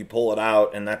tool, you pull it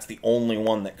out, and that's the only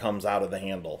one that comes out of the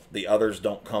handle. The others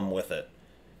don't come with it,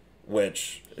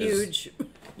 which huge.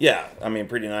 Yeah, I mean,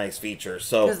 pretty nice feature.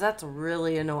 So because that's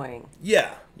really annoying.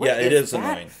 Yeah, it is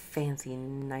annoying. Fancy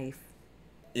knife.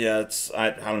 Yeah, it's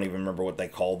I don't even remember what they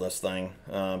call this thing,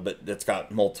 but it's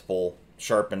got multiple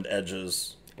sharpened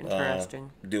edges.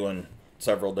 Interesting. Doing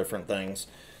several different things.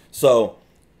 So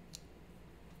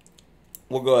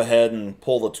we'll go ahead and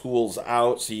pull the tools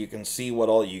out so you can see what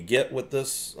all you get with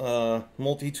this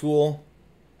multi-tool.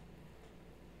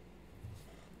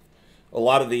 A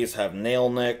lot of these have nail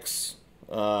nicks.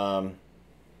 All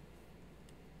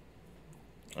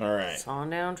right. Sawing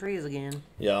down trees again.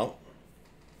 Yeah.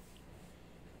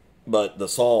 But the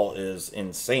saw is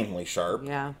insanely sharp.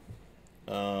 Yeah.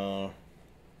 Let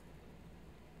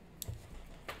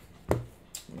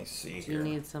me see here. Do you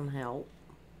need some help?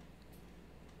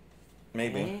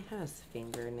 Maybe. It has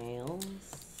fingernails.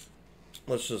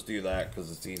 Let's just do that because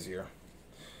it's easier.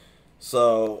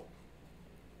 So,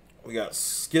 we got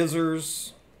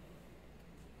skizzers.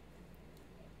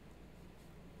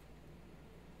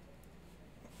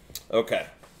 Okay.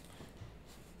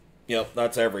 Yep,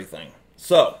 that's everything.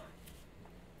 So,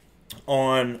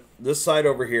 on this side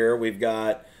over here, we've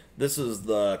got, this is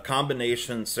the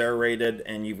combination serrated,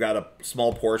 and you've got a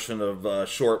small portion of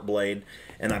short blade.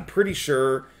 And I'm pretty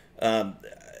sure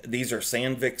these are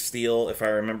Sandvik steel, if I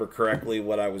remember correctly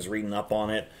what I was reading up on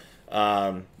it.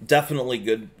 Definitely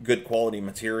good quality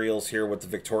materials here with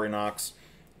the Victorinox.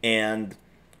 And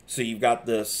so you've got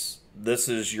this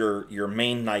is your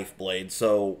main knife blade.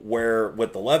 So where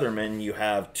with the Leatherman you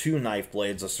have two knife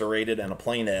blades, a serrated and a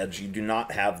plain edge, you do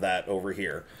not have that over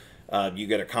here. You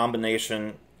get a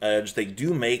combination edge. They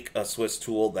do make a Swiss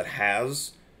tool that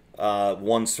has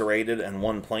one serrated and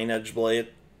one plain edge blade.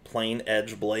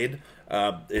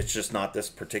 It's just not this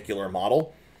particular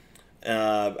model.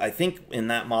 I think in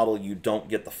that model you don't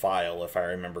get the file, if I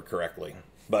remember correctly,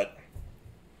 but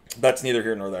that's neither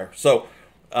here nor there. So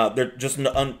just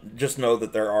know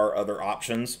that there are other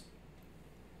options.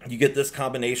 You get this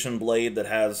combination blade that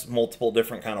has multiple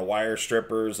different kind of wire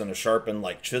strippers and a sharpened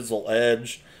like chisel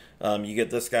edge. You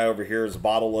get this guy over here as a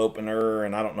bottle opener,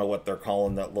 and I don't know what they're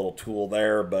calling that little tool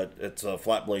there, but it's a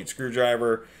flat blade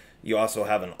screwdriver. You also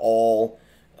have an awl,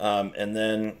 and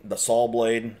then the saw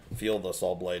blade. Feel the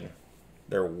saw blade.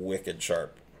 They're wicked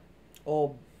sharp.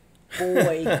 Oh,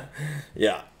 boy.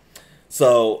 Yeah.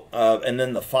 So, and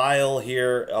then the file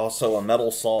here, also a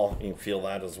metal saw. You can feel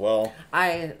that as well.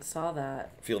 I saw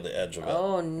that. Feel the edge of it.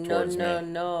 Oh,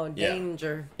 no.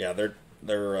 Danger. Yeah,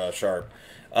 they're sharp.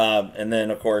 And then,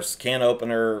 of course, can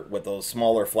opener with a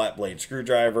smaller flat blade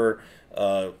screwdriver.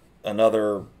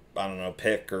 Another, I don't know,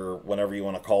 pick or whatever you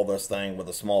want to call this thing with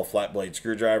a small flat blade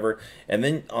screwdriver. And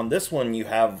then on this one, you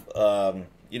have,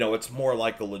 you know, it's more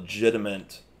like a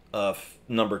legitimate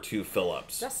number 2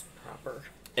 Phillips. That's proper.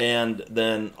 And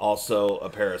then also a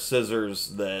pair of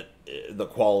scissors that the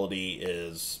quality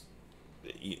is,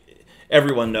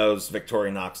 everyone knows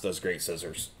Victorinox does great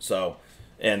scissors. So,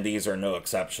 and these are no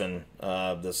exception.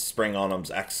 The spring on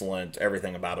them's excellent.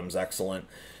 Everything about them's excellent.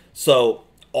 So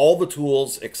all the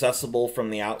tools accessible from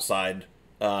the outside,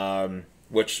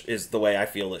 which is the way I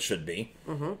feel it should be.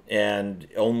 Mm-hmm. And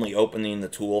only opening the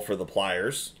tool for the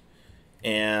pliers.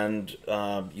 And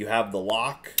you have the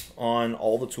lock on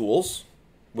all the tools,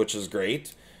 which is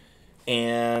great.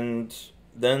 And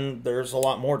then there's a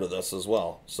lot more to this as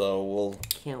well. So we'll...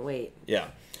 Can't wait. Yeah.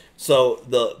 So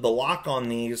the lock on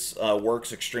these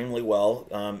works extremely well.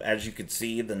 As you can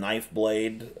see, the knife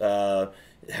blade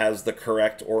has the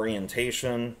correct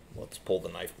orientation. Let's pull the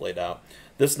knife blade out.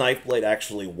 This knife blade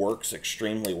actually works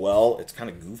extremely well. It's kind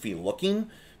of goofy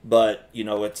looking, but, you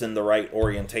know, it's in the right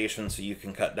orientation so you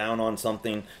can cut down on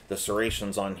something. The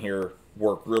serrations on here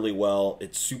work really well.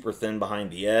 It's super thin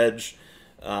behind the edge.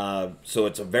 So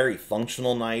it's a very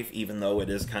functional knife, even though it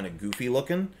is kind of goofy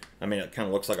looking. I mean, it kind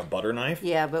of looks like a butter knife.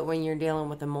 Yeah, but when you're dealing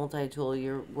with a multi-tool,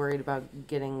 you're worried about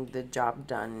getting the job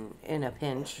done in a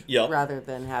pinch rather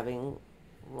than having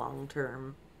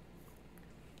long-term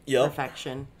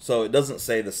perfection. So it doesn't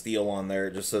say the steel on there.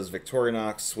 It just says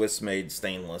Victorinox Swiss-made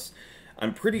stainless.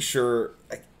 I'm pretty sure,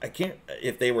 I can't,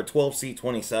 if they were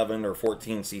 12C27 or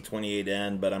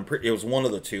 14C28N, but it was one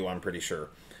of the two, I'm pretty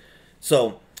sure.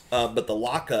 So, but the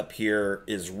lockup here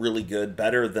is really good,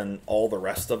 better than all the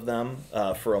rest of them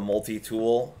for a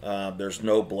multi-tool. There's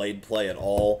no blade play at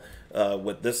all.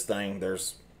 With this thing,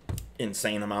 there's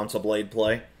insane amounts of blade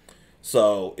play.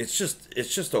 So it's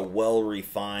just a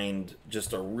well-refined,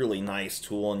 just a really nice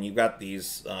tool. And you've got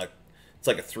these, it's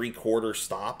like a 3/4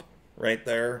 stop right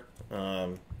there.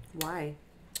 Why?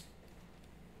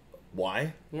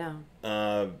 Why? Yeah.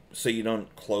 So you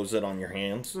don't close it on your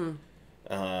hands.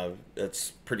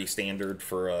 It's pretty standard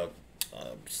for a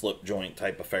slip joint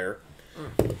type affair.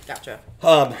 Gotcha.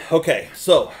 Okay,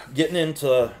 so getting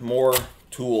into more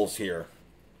tools here.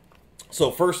 So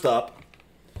first up,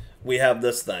 we have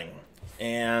this thing.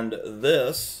 And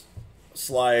this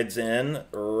slides in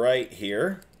right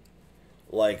here,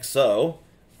 like so.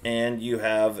 And you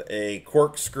have a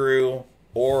corkscrew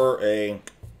or a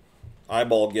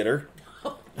eyeball getter.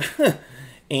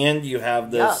 And you have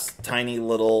this tiny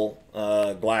little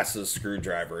glasses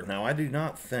screwdriver. Now, I do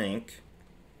not think...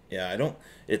 Yeah, I don't...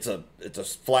 It's a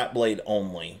flat blade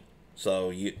only.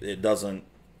 So it doesn't,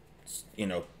 you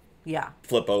know... Yeah.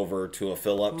 Flip over to a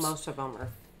Phillips. Most of them are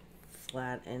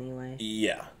flat anyway.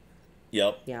 Yeah.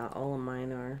 Yep. Yeah, all of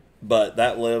mine are. But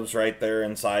that lives right there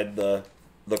inside the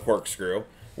corkscrew,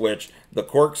 which the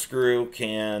corkscrew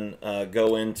can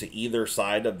go into either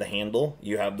side of the handle.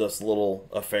 You have this little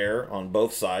affair on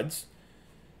both sides.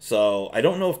 So I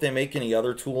don't know if they make any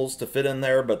other tools to fit in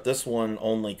there, but this one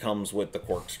only comes with the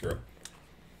corkscrew.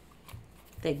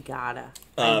 They gotta.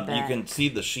 You can see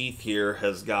the sheath here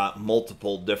has got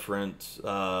multiple different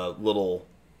little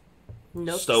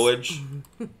stowage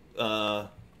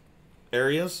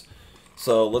areas.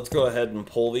 So let's go ahead and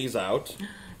pull these out.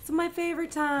 It's my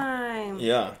favorite time.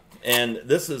 Yeah, and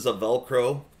this is a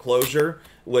Velcro closure,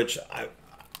 which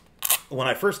when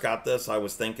I first got this, I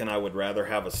was thinking I would rather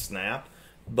have a snap,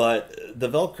 but the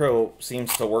Velcro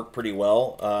seems to work pretty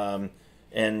well,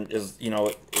 and is, you know,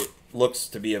 it looks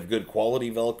to be of good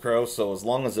quality Velcro. So as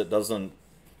long as it doesn't,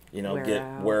 you know,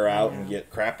 wear out and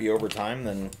get crappy over time,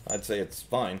 then I'd say it's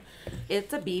fine.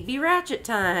 It's a BB Ratchet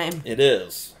time. It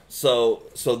is. So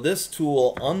this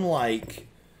tool, unlike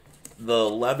the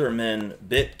Leatherman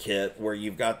bit kit, where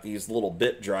you've got these little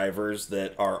bit drivers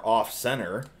that are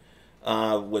off-center,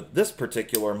 with this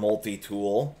particular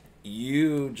multi-tool,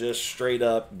 you just straight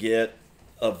up get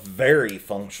a very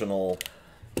functional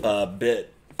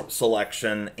bit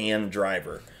selection and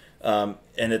driver.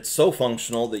 And it's so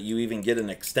functional that you even get an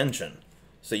extension.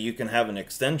 So you can have an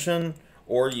extension,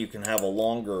 or you can have a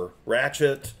longer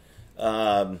ratchet.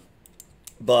 But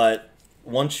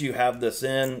once you have this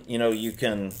in, you know, you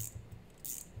can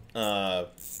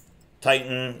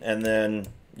tighten, and then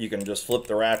you can just flip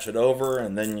the ratchet over,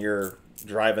 and then you're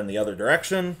driving the other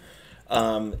direction.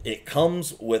 It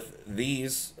comes with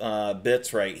these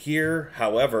bits right here.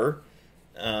 However,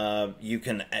 you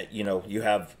can, you know, you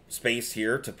have space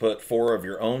here to put 4 of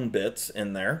your own bits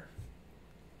in there.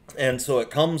 And so it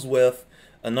comes with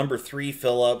a number 3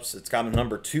 Phillips. It's got a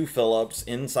number 2 Phillips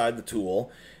inside the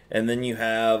tool. And then you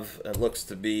have, it looks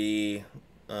to be,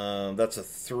 that's a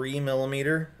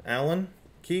 3mm Allen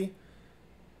key.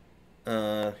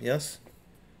 Yes.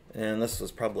 And this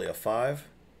was probably a 5.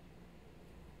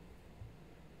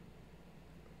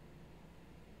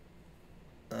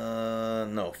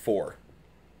 No, 4.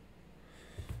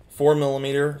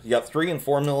 4mm. You got 3 and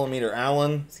 4mm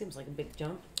Allen. Seems like a big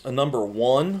jump. A number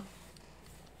 1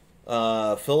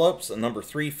 Phillips, a number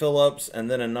 3 Phillips, and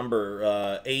then a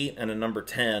number 8 and a number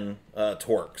 10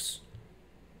 Torx.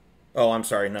 Oh, I'm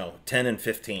sorry, no, 10 and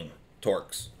 15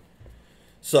 Torx.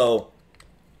 So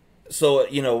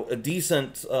you know, a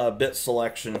decent bit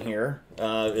selection here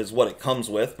is what it comes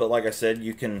with. But like I said,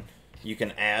 you can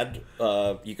add,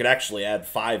 you could actually add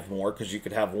 5 more, because you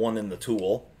could have 1 in the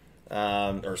tool.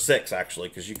 Or 6 actually,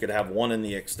 because you could have 1 in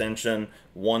the extension,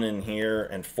 1 in here,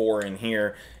 and 4 in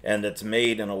here, and it's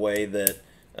made in a way that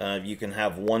you can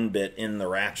have 1 bit in the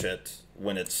ratchet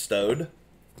when it's stowed.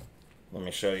 Let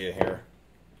me show you here.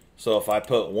 So if I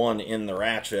put 1 in the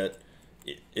ratchet,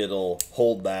 it'll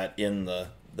hold that in the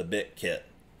bit kit.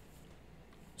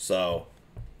 So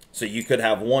you could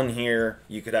have one here,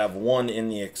 you could have one in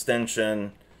the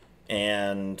extension,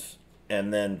 and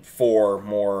then 4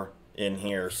 more in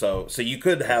here. So you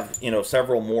could have, you know,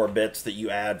 several more bits that you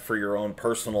add for your own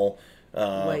personal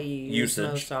what you use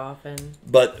usage most often.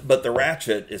 But the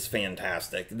Ratchet is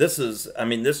fantastic. This is, I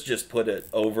mean, this just put it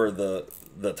over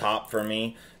the top for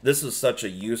me. This is such a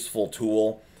useful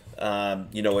tool.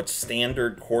 You know, it's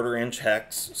standard 1/4 inch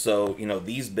hex. So, you know,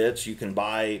 these bits you can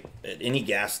buy at any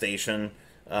gas station,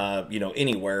 you know,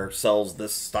 anywhere sells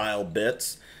this style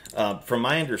bits. From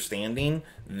my understanding,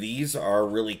 these are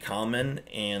really common,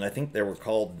 and I think they were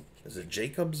called, is it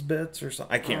Jacob's bits or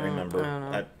something? I can't remember.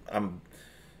 I don't know.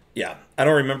 Yeah, I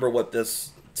don't remember what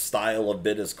this style of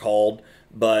bit is called,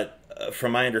 but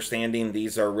from my understanding,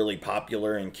 these are really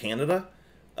popular in Canada.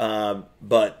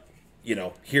 But, you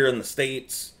know, here in the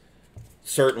States,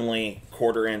 certainly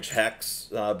 1/4 inch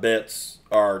hex bits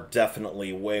are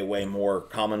definitely way more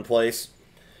commonplace.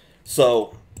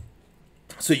 So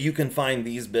you can find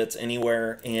these bits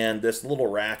anywhere, and this little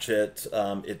ratchet,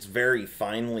 it's very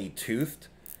finely toothed.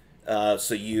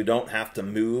 So you don't have to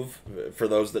move. For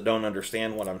those that don't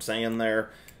understand what I'm saying there,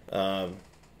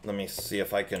 let me see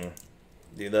if I can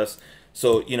do this.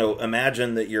 So, you know,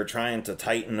 imagine that you're trying to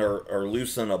tighten or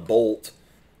loosen a bolt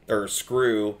or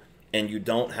screw, and you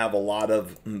don't have a lot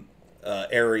of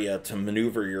area to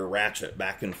maneuver your ratchet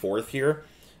back and forth here.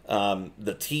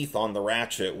 The teeth on the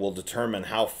ratchet will determine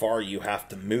how far you have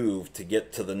to move to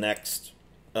get to the next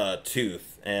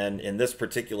tooth. And in this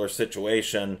particular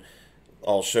situation,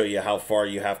 I'll show you how far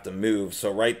you have to move. So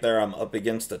right there, I'm up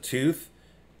against a tooth.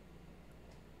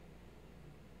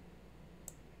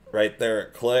 Right there,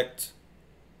 it clicked.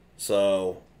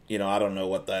 So, you know, I don't know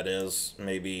what that is.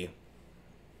 Maybe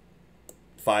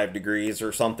 5 degrees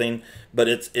or something. But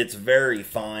it's very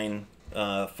fine,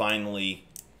 finely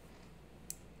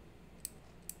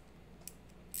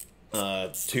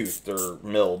toothed or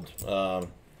milled.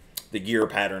 The gear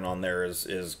pattern on there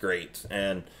is great.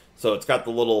 And so it's got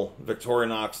the little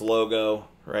Victorinox logo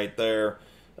right there.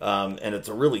 And it's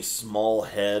a really small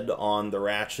head on the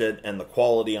ratchet, and the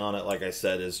quality on it, like I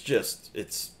said, is just,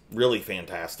 it's really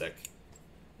fantastic.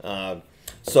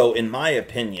 So in my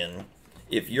opinion,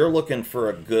 if you're looking for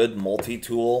a good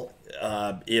multi-tool,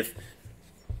 if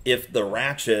the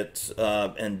ratchet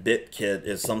and bit kit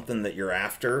is something that you're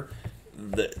after,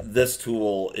 this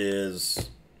tool is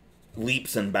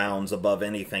leaps and bounds above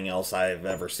anything else I've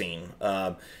ever seen.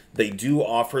 They do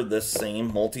offer this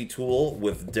same multi-tool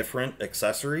with different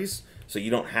accessories, so you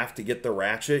don't have to get the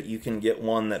ratchet. You can get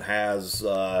one that has,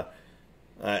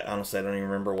 honestly, I don't even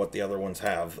remember what the other ones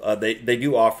have. They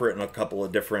do offer it in a couple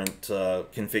of different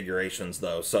configurations,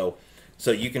 though, so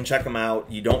you can check them out.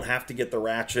 You don't have to get the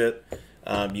ratchet.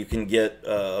 You can get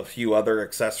a few other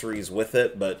accessories with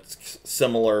it, but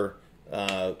similar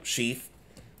sheath.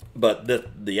 But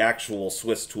the actual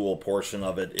Swiss tool portion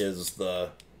of it is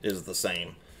the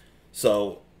same.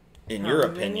 So, in your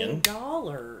opinion,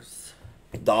 dollars.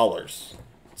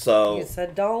 So You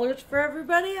said dollars for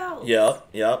everybody else.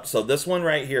 Yep. So this one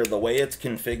right here, the way it's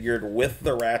configured with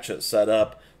the ratchet set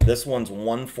up, this one's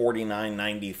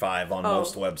 $149.95 on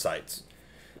most websites.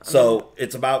 So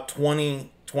it's about 20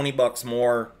 bucks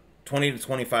more, $20 to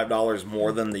 $25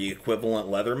 more than the equivalent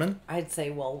Leatherman. I'd say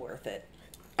well worth it.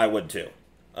 I would too.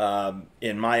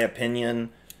 In my opinion,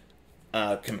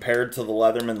 compared to the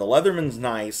Leatherman's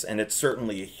nice, and it's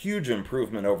certainly a huge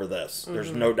improvement over this.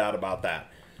 There's no doubt about that.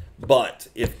 But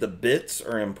if the bits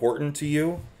are important to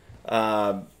you,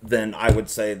 then I would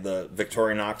say the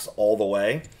Victorinox all the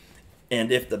way.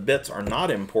 And if the bits are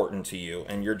not important to you,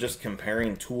 and you're just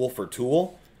comparing tool for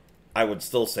tool, I would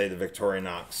still say the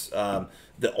Victorinox.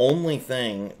 The only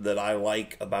thing that I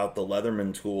like about the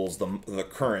Leatherman tools, the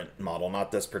current model,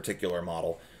 not this particular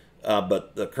model,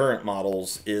 but the current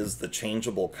models, is the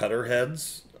changeable cutter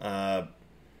heads.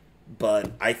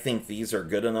 But I think these are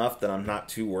good enough that I'm not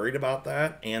too worried about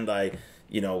that. And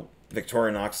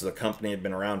Victorinox is a company that has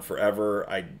been around forever.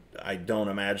 I don't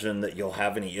imagine that you'll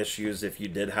have any issues if you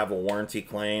did have a warranty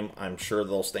claim. I'm sure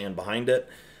they'll stand behind it.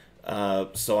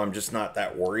 So I'm just not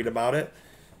that worried about it.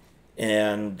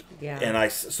 And I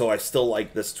still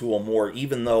like this tool more,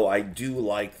 even though I do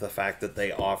like the fact that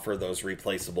they offer those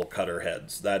replaceable cutter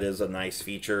heads. That is a nice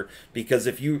feature, because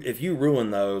if you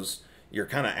ruin those, you're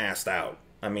kind of assed out.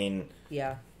 I mean,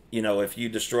 if you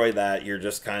destroy that, you're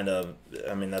just kind of,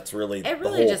 that's really the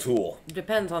whole just tool.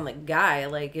 Depends on the guy.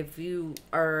 Like, if you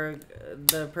are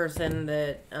the person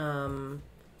that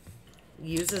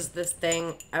uses this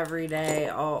thing every day,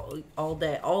 all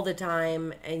day, all the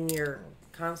time, and you're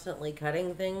constantly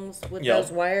cutting things with Yep.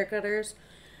 those wire cutters,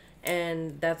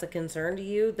 and that's a concern to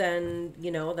you, then,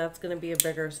 you know, that's going to be a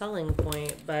bigger selling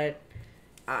point. But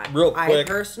Real quick, I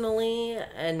personally,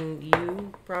 and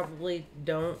you probably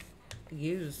don't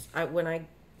use, when I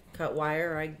cut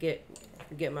wire, I get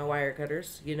my wire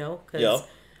cutters, you know, because yep.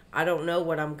 I don't know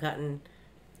what I'm cutting,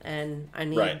 and I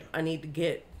need to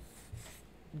get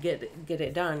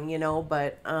it done, you know.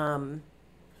 But I'm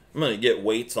going to get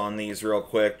weights on these real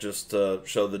quick just to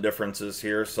show the differences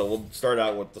here. So we'll start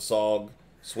out with the SOG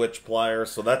Switch Plier.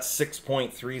 So that's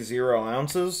 6.30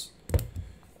 ounces.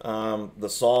 The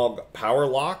SOG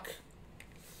PowerLock,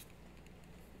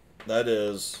 that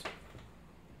is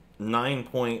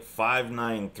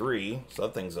 9.593. So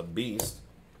that thing's a beast.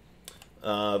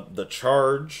 The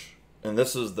Charge, and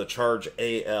this is the Charge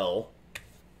AL,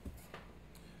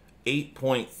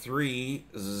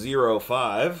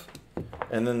 8.305.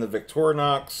 And then the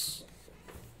Victorinox,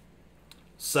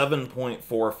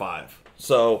 7.45.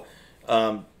 So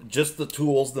just the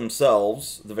tools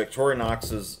themselves, the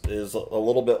Victorinox is a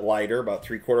little bit lighter, about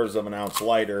 3/4 of an ounce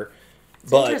lighter.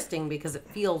 It's interesting because it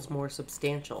feels more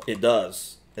substantial. It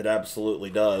does. It absolutely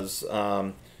does.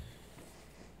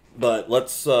 But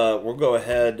let's we'll go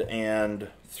ahead and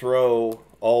throw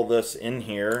all this in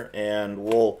here, and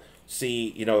we'll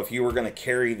see, you know, if you were going to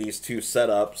carry these two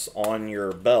setups on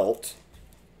your belt,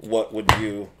 what would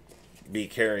you be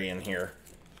carrying here?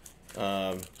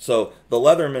 So the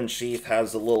Leatherman sheath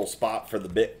has a little spot for the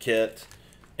bit kit,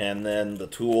 and then the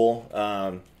tool.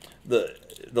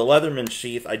 The Leatherman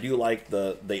sheath, I do like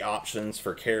the options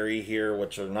for carry here,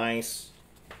 which are nice.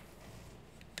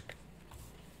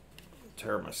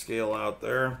 Tear my scale out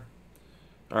there.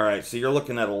 All right, so you're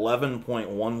looking at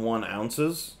 11.11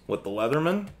 ounces with the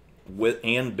Leatherman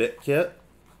and bit kit.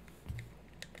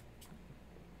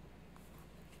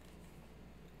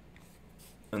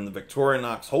 And the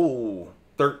Victorinox,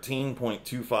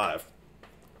 13.25.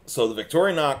 So the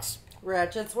Victorinox,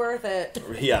 Ratchet's worth it.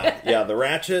 yeah, the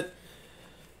Ratchet.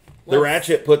 The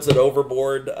Ratchet puts it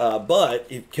overboard, but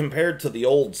compared to the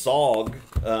old SOG,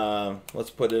 let's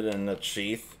put it in its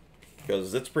sheath,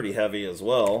 because it's pretty heavy as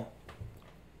well.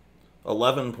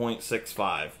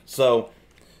 11.65. So,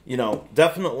 you know,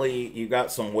 definitely you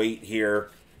got some weight here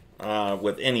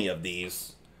with any of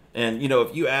these. And, you know,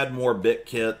 if you add more bit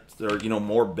kits or, you know,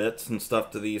 more bits and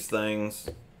stuff to these things.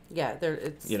 Yeah,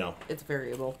 it's, you know, it's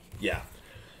variable. Yeah.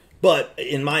 But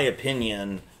in my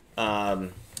opinion,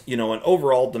 you know, in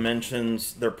overall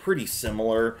dimensions, they're pretty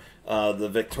similar. The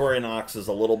Victorinox is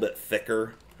a little bit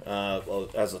thicker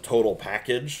as a total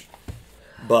package.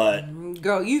 But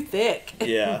girl, you thick.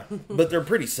 Yeah, but they're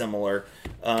pretty similar.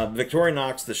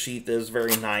 Victorinox, the sheath is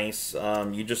very nice.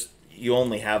 You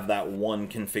only have that one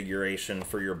configuration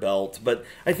for your belt, but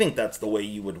I think that's the way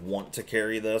you would want to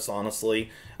carry this,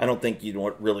 honestly. I don't think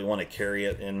you'd really want to carry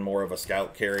it in more of a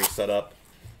scout carry setup.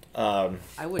 I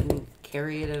wouldn't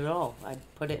carry it at all. I'd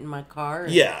put it in my car.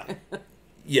 Yeah,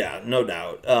 yeah, no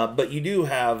doubt. But you do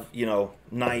have, you know,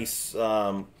 nice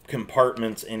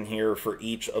compartments in here for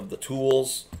each of the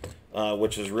tools,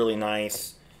 which is really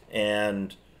nice,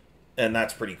 and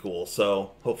that's pretty cool.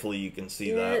 So hopefully you can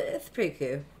see that. It's pretty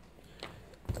cool.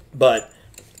 But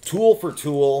tool for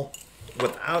tool,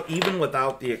 without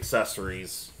the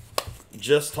accessories,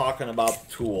 just talking about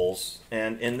the tools,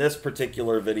 and in this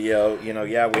particular video, you know,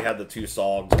 yeah, we had the two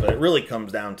SOGs, but it really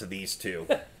comes down to these two.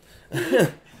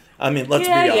 I mean, let's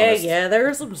be honest. Yeah, there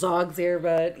are some SOGs here,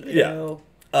 but, you know.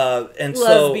 And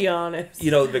let's be honest.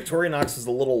 You know, Victorinox is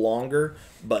a little longer,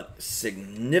 but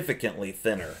significantly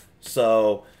thinner.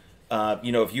 So,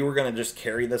 you know, if you were going to just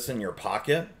carry this in your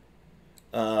pocket,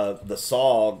 the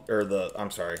SOG, or the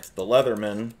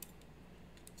Leatherman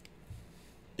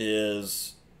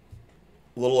is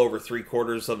a little over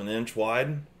 3/4 of an inch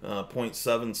wide,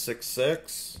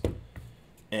 0.766,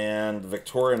 and the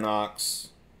Victorinox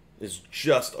is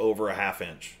just over a half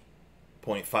inch,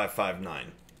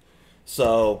 0.559.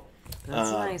 So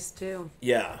that's nice too.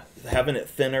 Yeah, having it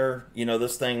thinner, you know,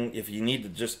 this thing, if you need to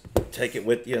just take it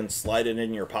with you and slide it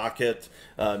in your pocket.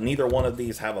 Neither one of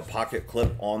these have a pocket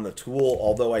clip on the tool,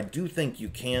 although I do think you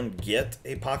can get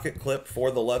a pocket clip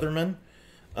for the Leatherman.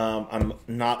 I'm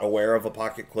not aware of a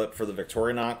pocket clip for the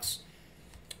Victorinox,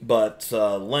 but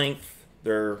length,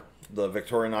 the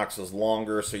Victorinox is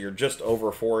longer, so you're just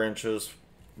over 4 inches,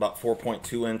 about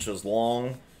 4.2 inches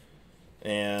long.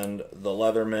 And the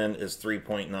Leatherman is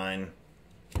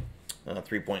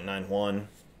 3.91,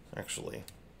 actually.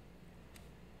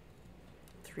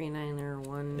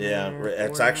 3.9 Yeah,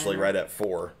 it's actually right at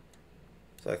 4.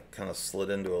 So I kind of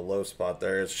slid into a low spot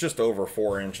there. It's just over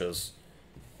 4 inches.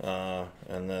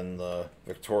 And then the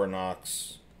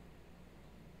Victorinox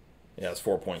Yeah, it's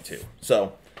 4.2.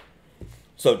 So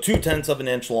 0.2 of an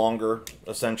inch longer,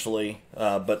 essentially,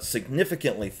 but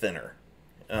significantly thinner,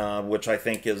 which I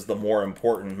think is the more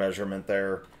important measurement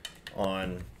there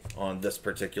on this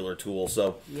particular tool.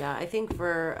 So yeah, I think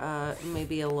for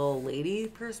maybe a little lady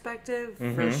perspective,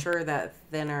 for sure that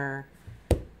thinner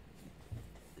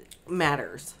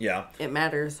matters. Yeah, it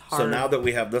matters hard. So now that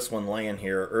we have this one laying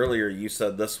here, earlier you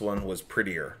said this one was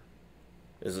prettier.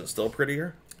 Is it still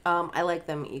prettier? I like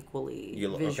them equally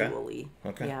visually.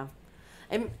 Okay. Yeah.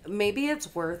 And maybe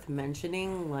it's worth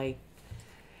mentioning, like,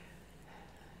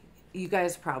 you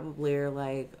guys probably are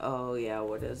like, oh yeah,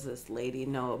 what does this lady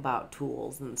know about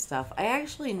tools and stuff? I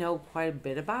actually know quite a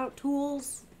bit about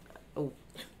tools.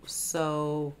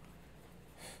 So,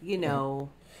 you know.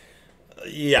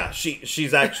 Yeah,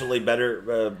 she's actually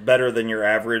better than your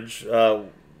average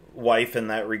wife in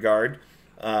that regard.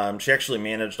 She actually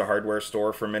managed a hardware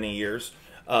store for many years.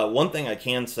 One thing I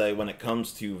can say when it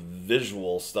comes to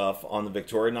visual stuff on the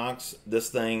Victorinox, this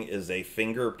thing is a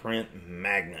fingerprint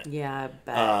magnet. Yeah,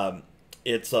 I bet.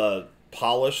 It's a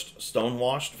polished,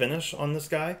 stone-washed finish on this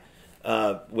guy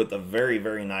with a very,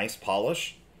 very nice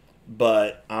polish.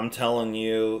 But I'm telling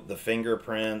you, the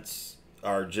fingerprints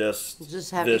are just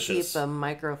have vicious. To keep a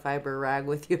microfiber rag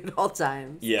with you at all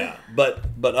times. Yeah, but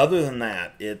other than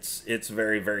that, it's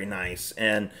very, very nice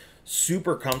and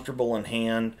super comfortable in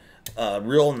hand.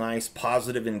 Real nice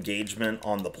positive engagement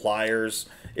on the pliers.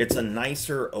 It's a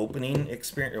nicer opening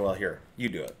experience. Well, here, you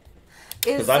do it.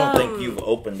 Because I don't think you've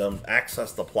opened them.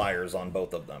 Access the pliers on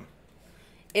both of them.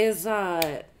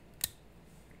 So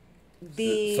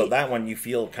that one you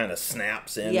feel kind of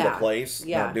snaps into place.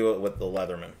 Yeah. Now do it with the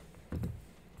Leatherman.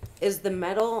 Is the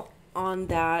metal on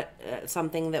that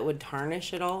something that would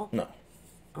tarnish at all? No.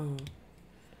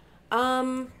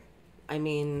 I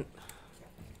mean,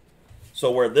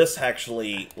 so where this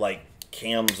actually like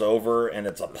cams over and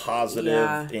it's a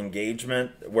positive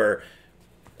engagement, where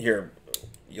here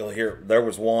you'll hear there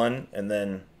was one and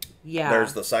then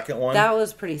there's the second one. That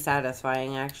was pretty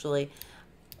satisfying, actually.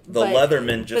 The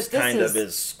Leatherman just kind of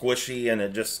is squishy and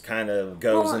it just kind of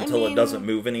goes until it doesn't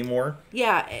move anymore.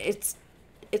 Yeah, it's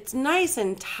nice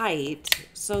and tight,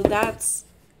 so that's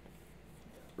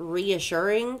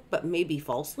reassuring, but maybe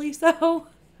falsely so.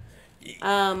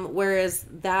 Whereas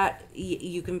that,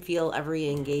 you can feel every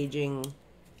engaging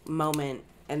moment,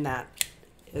 and that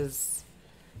is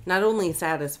not only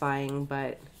satisfying,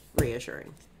 but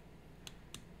reassuring.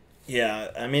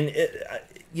 Yeah, I mean,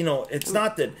 it's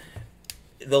not that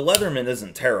the Leatherman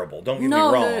isn't terrible. Don't get me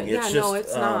wrong.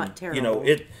 It's not terrible.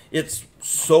 It's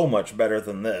so much better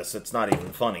than this. It's not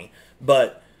even funny.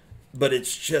 But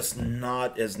it's just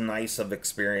not as nice of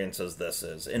experience as this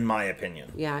is, in my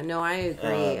opinion. Yeah, no, I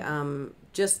agree.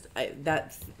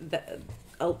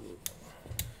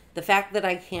 The fact that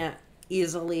I can't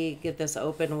easily get this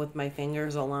open with my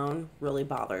fingers alone really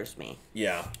bothers me.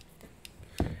 Yeah.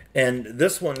 And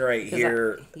this one right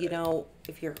here,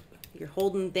 if you're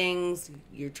holding things,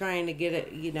 you're trying to get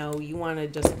it, you want to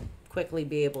just quickly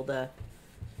be able to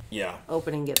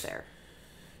open and get there.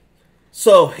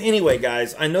 So anyway,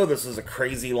 guys, I know this is a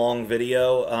crazy long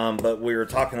video, but we were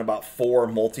talking about 4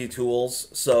 multi-tools.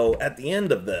 So at the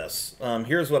end of this,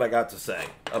 here's what I got to say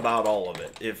about all of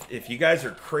it. If you guys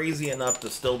are crazy enough to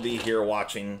still be here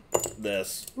watching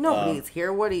this. Nobody's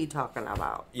here. What are you talking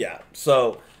about? Yeah.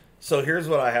 So here's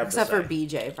what I have to say. Except for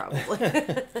BJ, probably.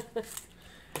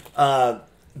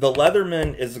 The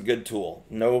Leatherman is a good tool,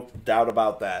 no doubt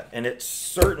about that, and it's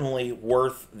certainly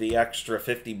worth the extra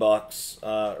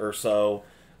 $50 or so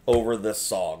over this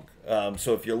SOG.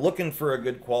 So if you're looking for a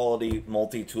good quality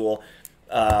multi-tool,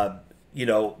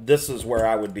 this is where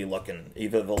I would be looking,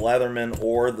 either the Leatherman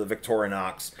or the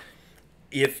Victorinox.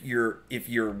 If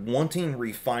you're wanting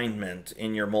refinement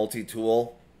in your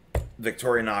multi-tool,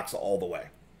 Victorinox all the way.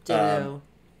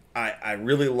 I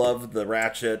really love the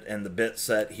Ratchet and the bit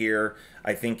set here.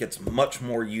 I think it's much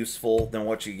more useful than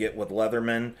what you get with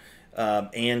Leatherman,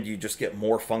 and you just get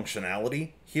more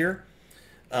functionality here.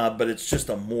 But it's just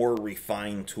a more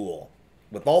refined tool.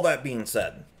 With all that being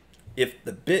said, if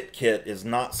the bit kit is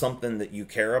not something that you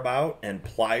care about and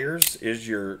pliers is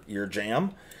your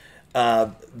jam,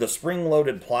 the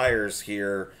spring-loaded pliers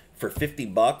here for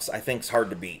 $50 I think is hard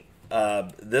to beat.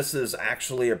 This is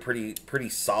actually a pretty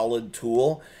solid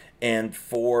tool. And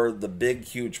for the big,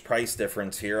 huge price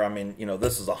difference here, I mean,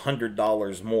 this is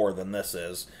 $100 more than this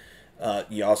is.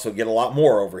 You also get a lot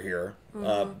more over here.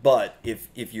 But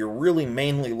if you're really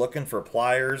mainly looking for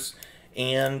pliers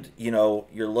and you know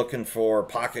you're looking for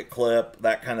pocket clip,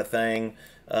 that kind of thing,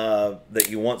 that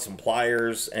you want some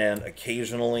pliers and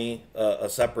occasionally a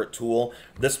separate tool.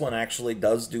 This one actually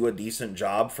does do a decent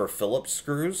job for Phillips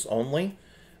screws only,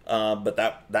 but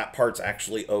that part's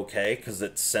actually okay because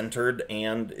it's centered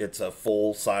and it's a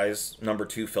full size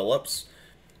 #2 Phillips.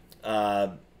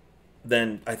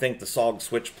 Then I think the SOG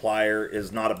Switch Plier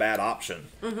is not a bad option.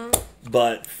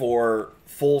 But for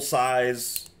full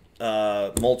size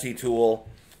multi-tool,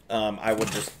 I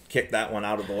would just kick that one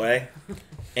out of the way.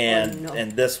 And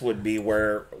and this would be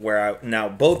where now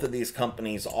both of these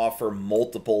companies offer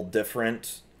multiple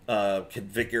different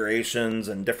configurations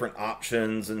and different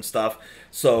options and stuff.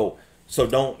 So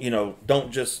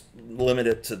don't just limit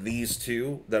it to these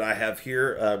two that I have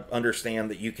here. Understand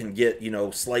that you can get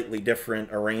slightly different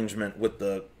arrangement with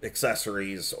the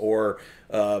accessories, or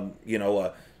a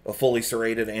fully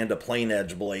serrated and a plain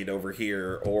edge blade over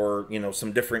here, or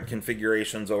some different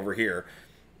configurations over here.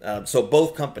 So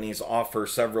both companies offer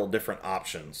several different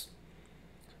options,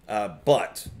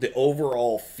 but the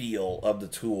overall feel of the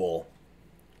tool,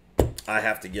 I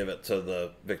have to give it to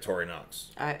the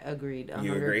Victorinox. I agreed. 100%.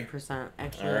 You agree?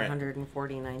 Actually, All right.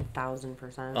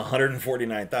 149,000%.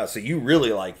 149,000. So you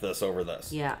really like this over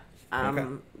this? Yeah.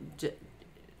 Okay.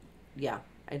 Yeah,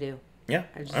 I do. Yeah.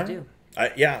 I just do.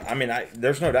 Yeah. I mean,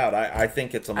 there's no doubt. I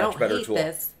think it's a much better tool. I don't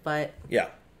hate this, but yeah.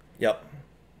 Yep.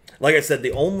 Like I said,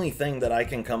 the only thing that I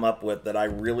can come up with that I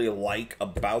really like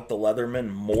about the Leatherman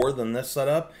more than this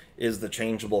setup is the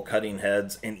changeable cutting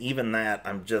heads. And even that,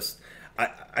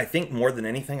 I think more than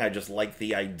anything, I just like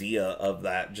the idea of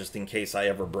that, just in case I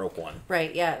ever broke one.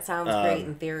 Right, yeah, it sounds great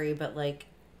in theory, but like...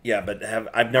 Yeah, but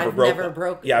I've never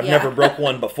broke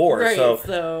one before. Right,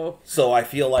 so I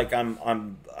feel like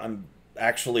I'm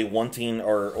actually wanting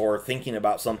or thinking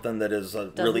about something that is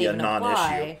really a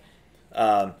non-issue.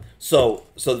 So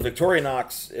the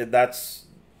Victorinox, that's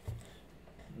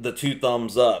the 2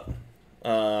 thumbs up.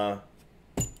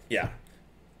 Yeah.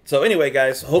 So anyway,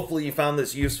 guys, hopefully you found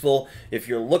this useful. If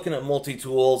you're looking at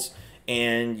multi-tools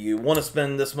and you want to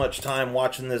spend this much time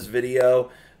watching this video,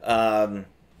 spend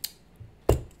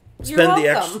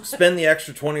the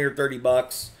extra 20 or 30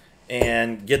 bucks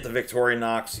and get the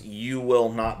Victorinox. You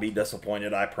will not be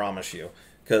disappointed, I promise you,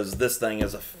 because this thing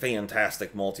is a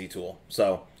fantastic multi-tool.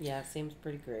 So yeah, it seems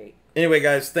pretty great. Anyway,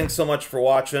 guys, thanks so much for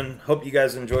watching. Hope you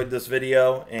guys enjoyed this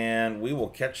video, and we will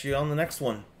catch you on the next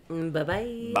one.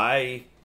 Bye-bye. Bye.